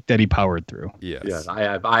 I like that he powered through. Yes.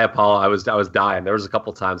 Yeah, I apologize. I was dying. There was a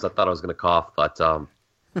couple times I thought I was going to cough, but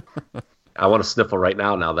I want to sniffle right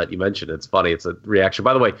now that you mentioned it. It's funny. It's a reaction.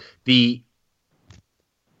 By the way, the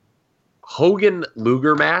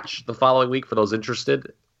Hogan-Luger match the following week, for those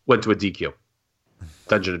interested, went to a DQ.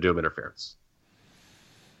 Dungeon of Doom interference.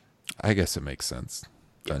 I guess it makes sense.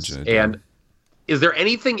 Dungeon of Doom. And is there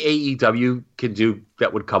anything AEW can do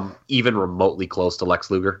that would come even remotely close to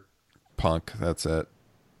Lex Luger? Punk, that's it.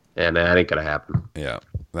 And that ain't gonna happen. Yeah,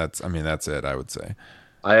 that's it, I would say.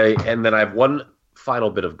 And then I have one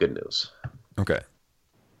final bit of good news. Okay.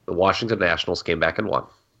 The Washington Nationals came back and won.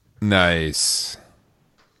 Nice.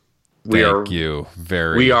 Thank you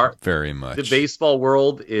very much. The baseball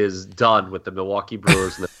world is done with the Milwaukee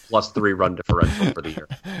Brewers and the +3 run differential for the year.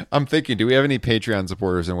 I'm thinking, do we have any Patreon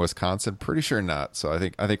supporters in Wisconsin? Pretty sure not. So I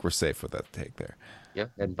think we're safe with that take there. Yeah,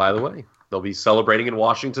 and by the way, they'll be celebrating in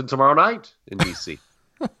Washington tomorrow night in DC.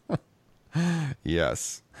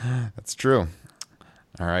 Yes, that's true.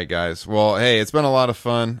 All right, guys. Well, hey, it's been a lot of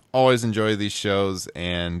fun. Always enjoy these shows,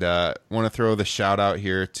 and want to throw the shout out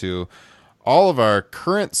here to all of our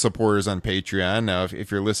current supporters on Patreon. Now, if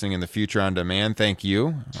you're listening in the future on demand, thank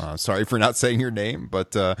you. Sorry for not saying your name,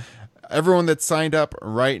 but everyone that's signed up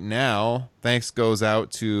right now, thanks goes out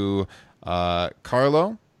to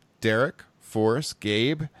Carlo, Derek, Forrest,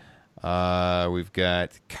 Gabe. We've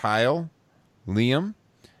got Kyle, Liam,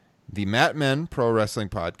 the Matt Men Pro Wrestling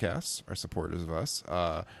Podcasts are supporters of us.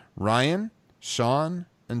 Ryan, Sean,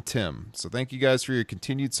 and Tim. So thank you guys for your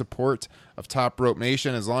continued support of Top Rope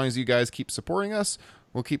Nation. As long as you guys keep supporting us,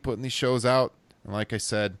 we'll keep putting these shows out. And like I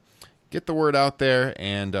said, get the word out there,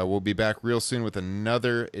 and we'll be back real soon with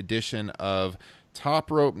another edition of Top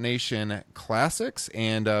Rope Nation Classics.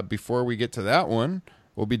 And before we get to that one,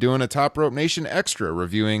 we'll be doing a Top Rope Nation Extra,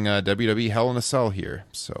 reviewing WWE Hell in a Cell here.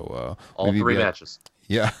 So all 3 matches.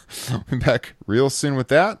 Yeah, we'll be back real soon with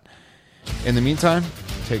that. In the meantime,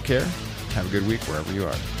 take care. Have a good week wherever you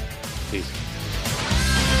are. Peace.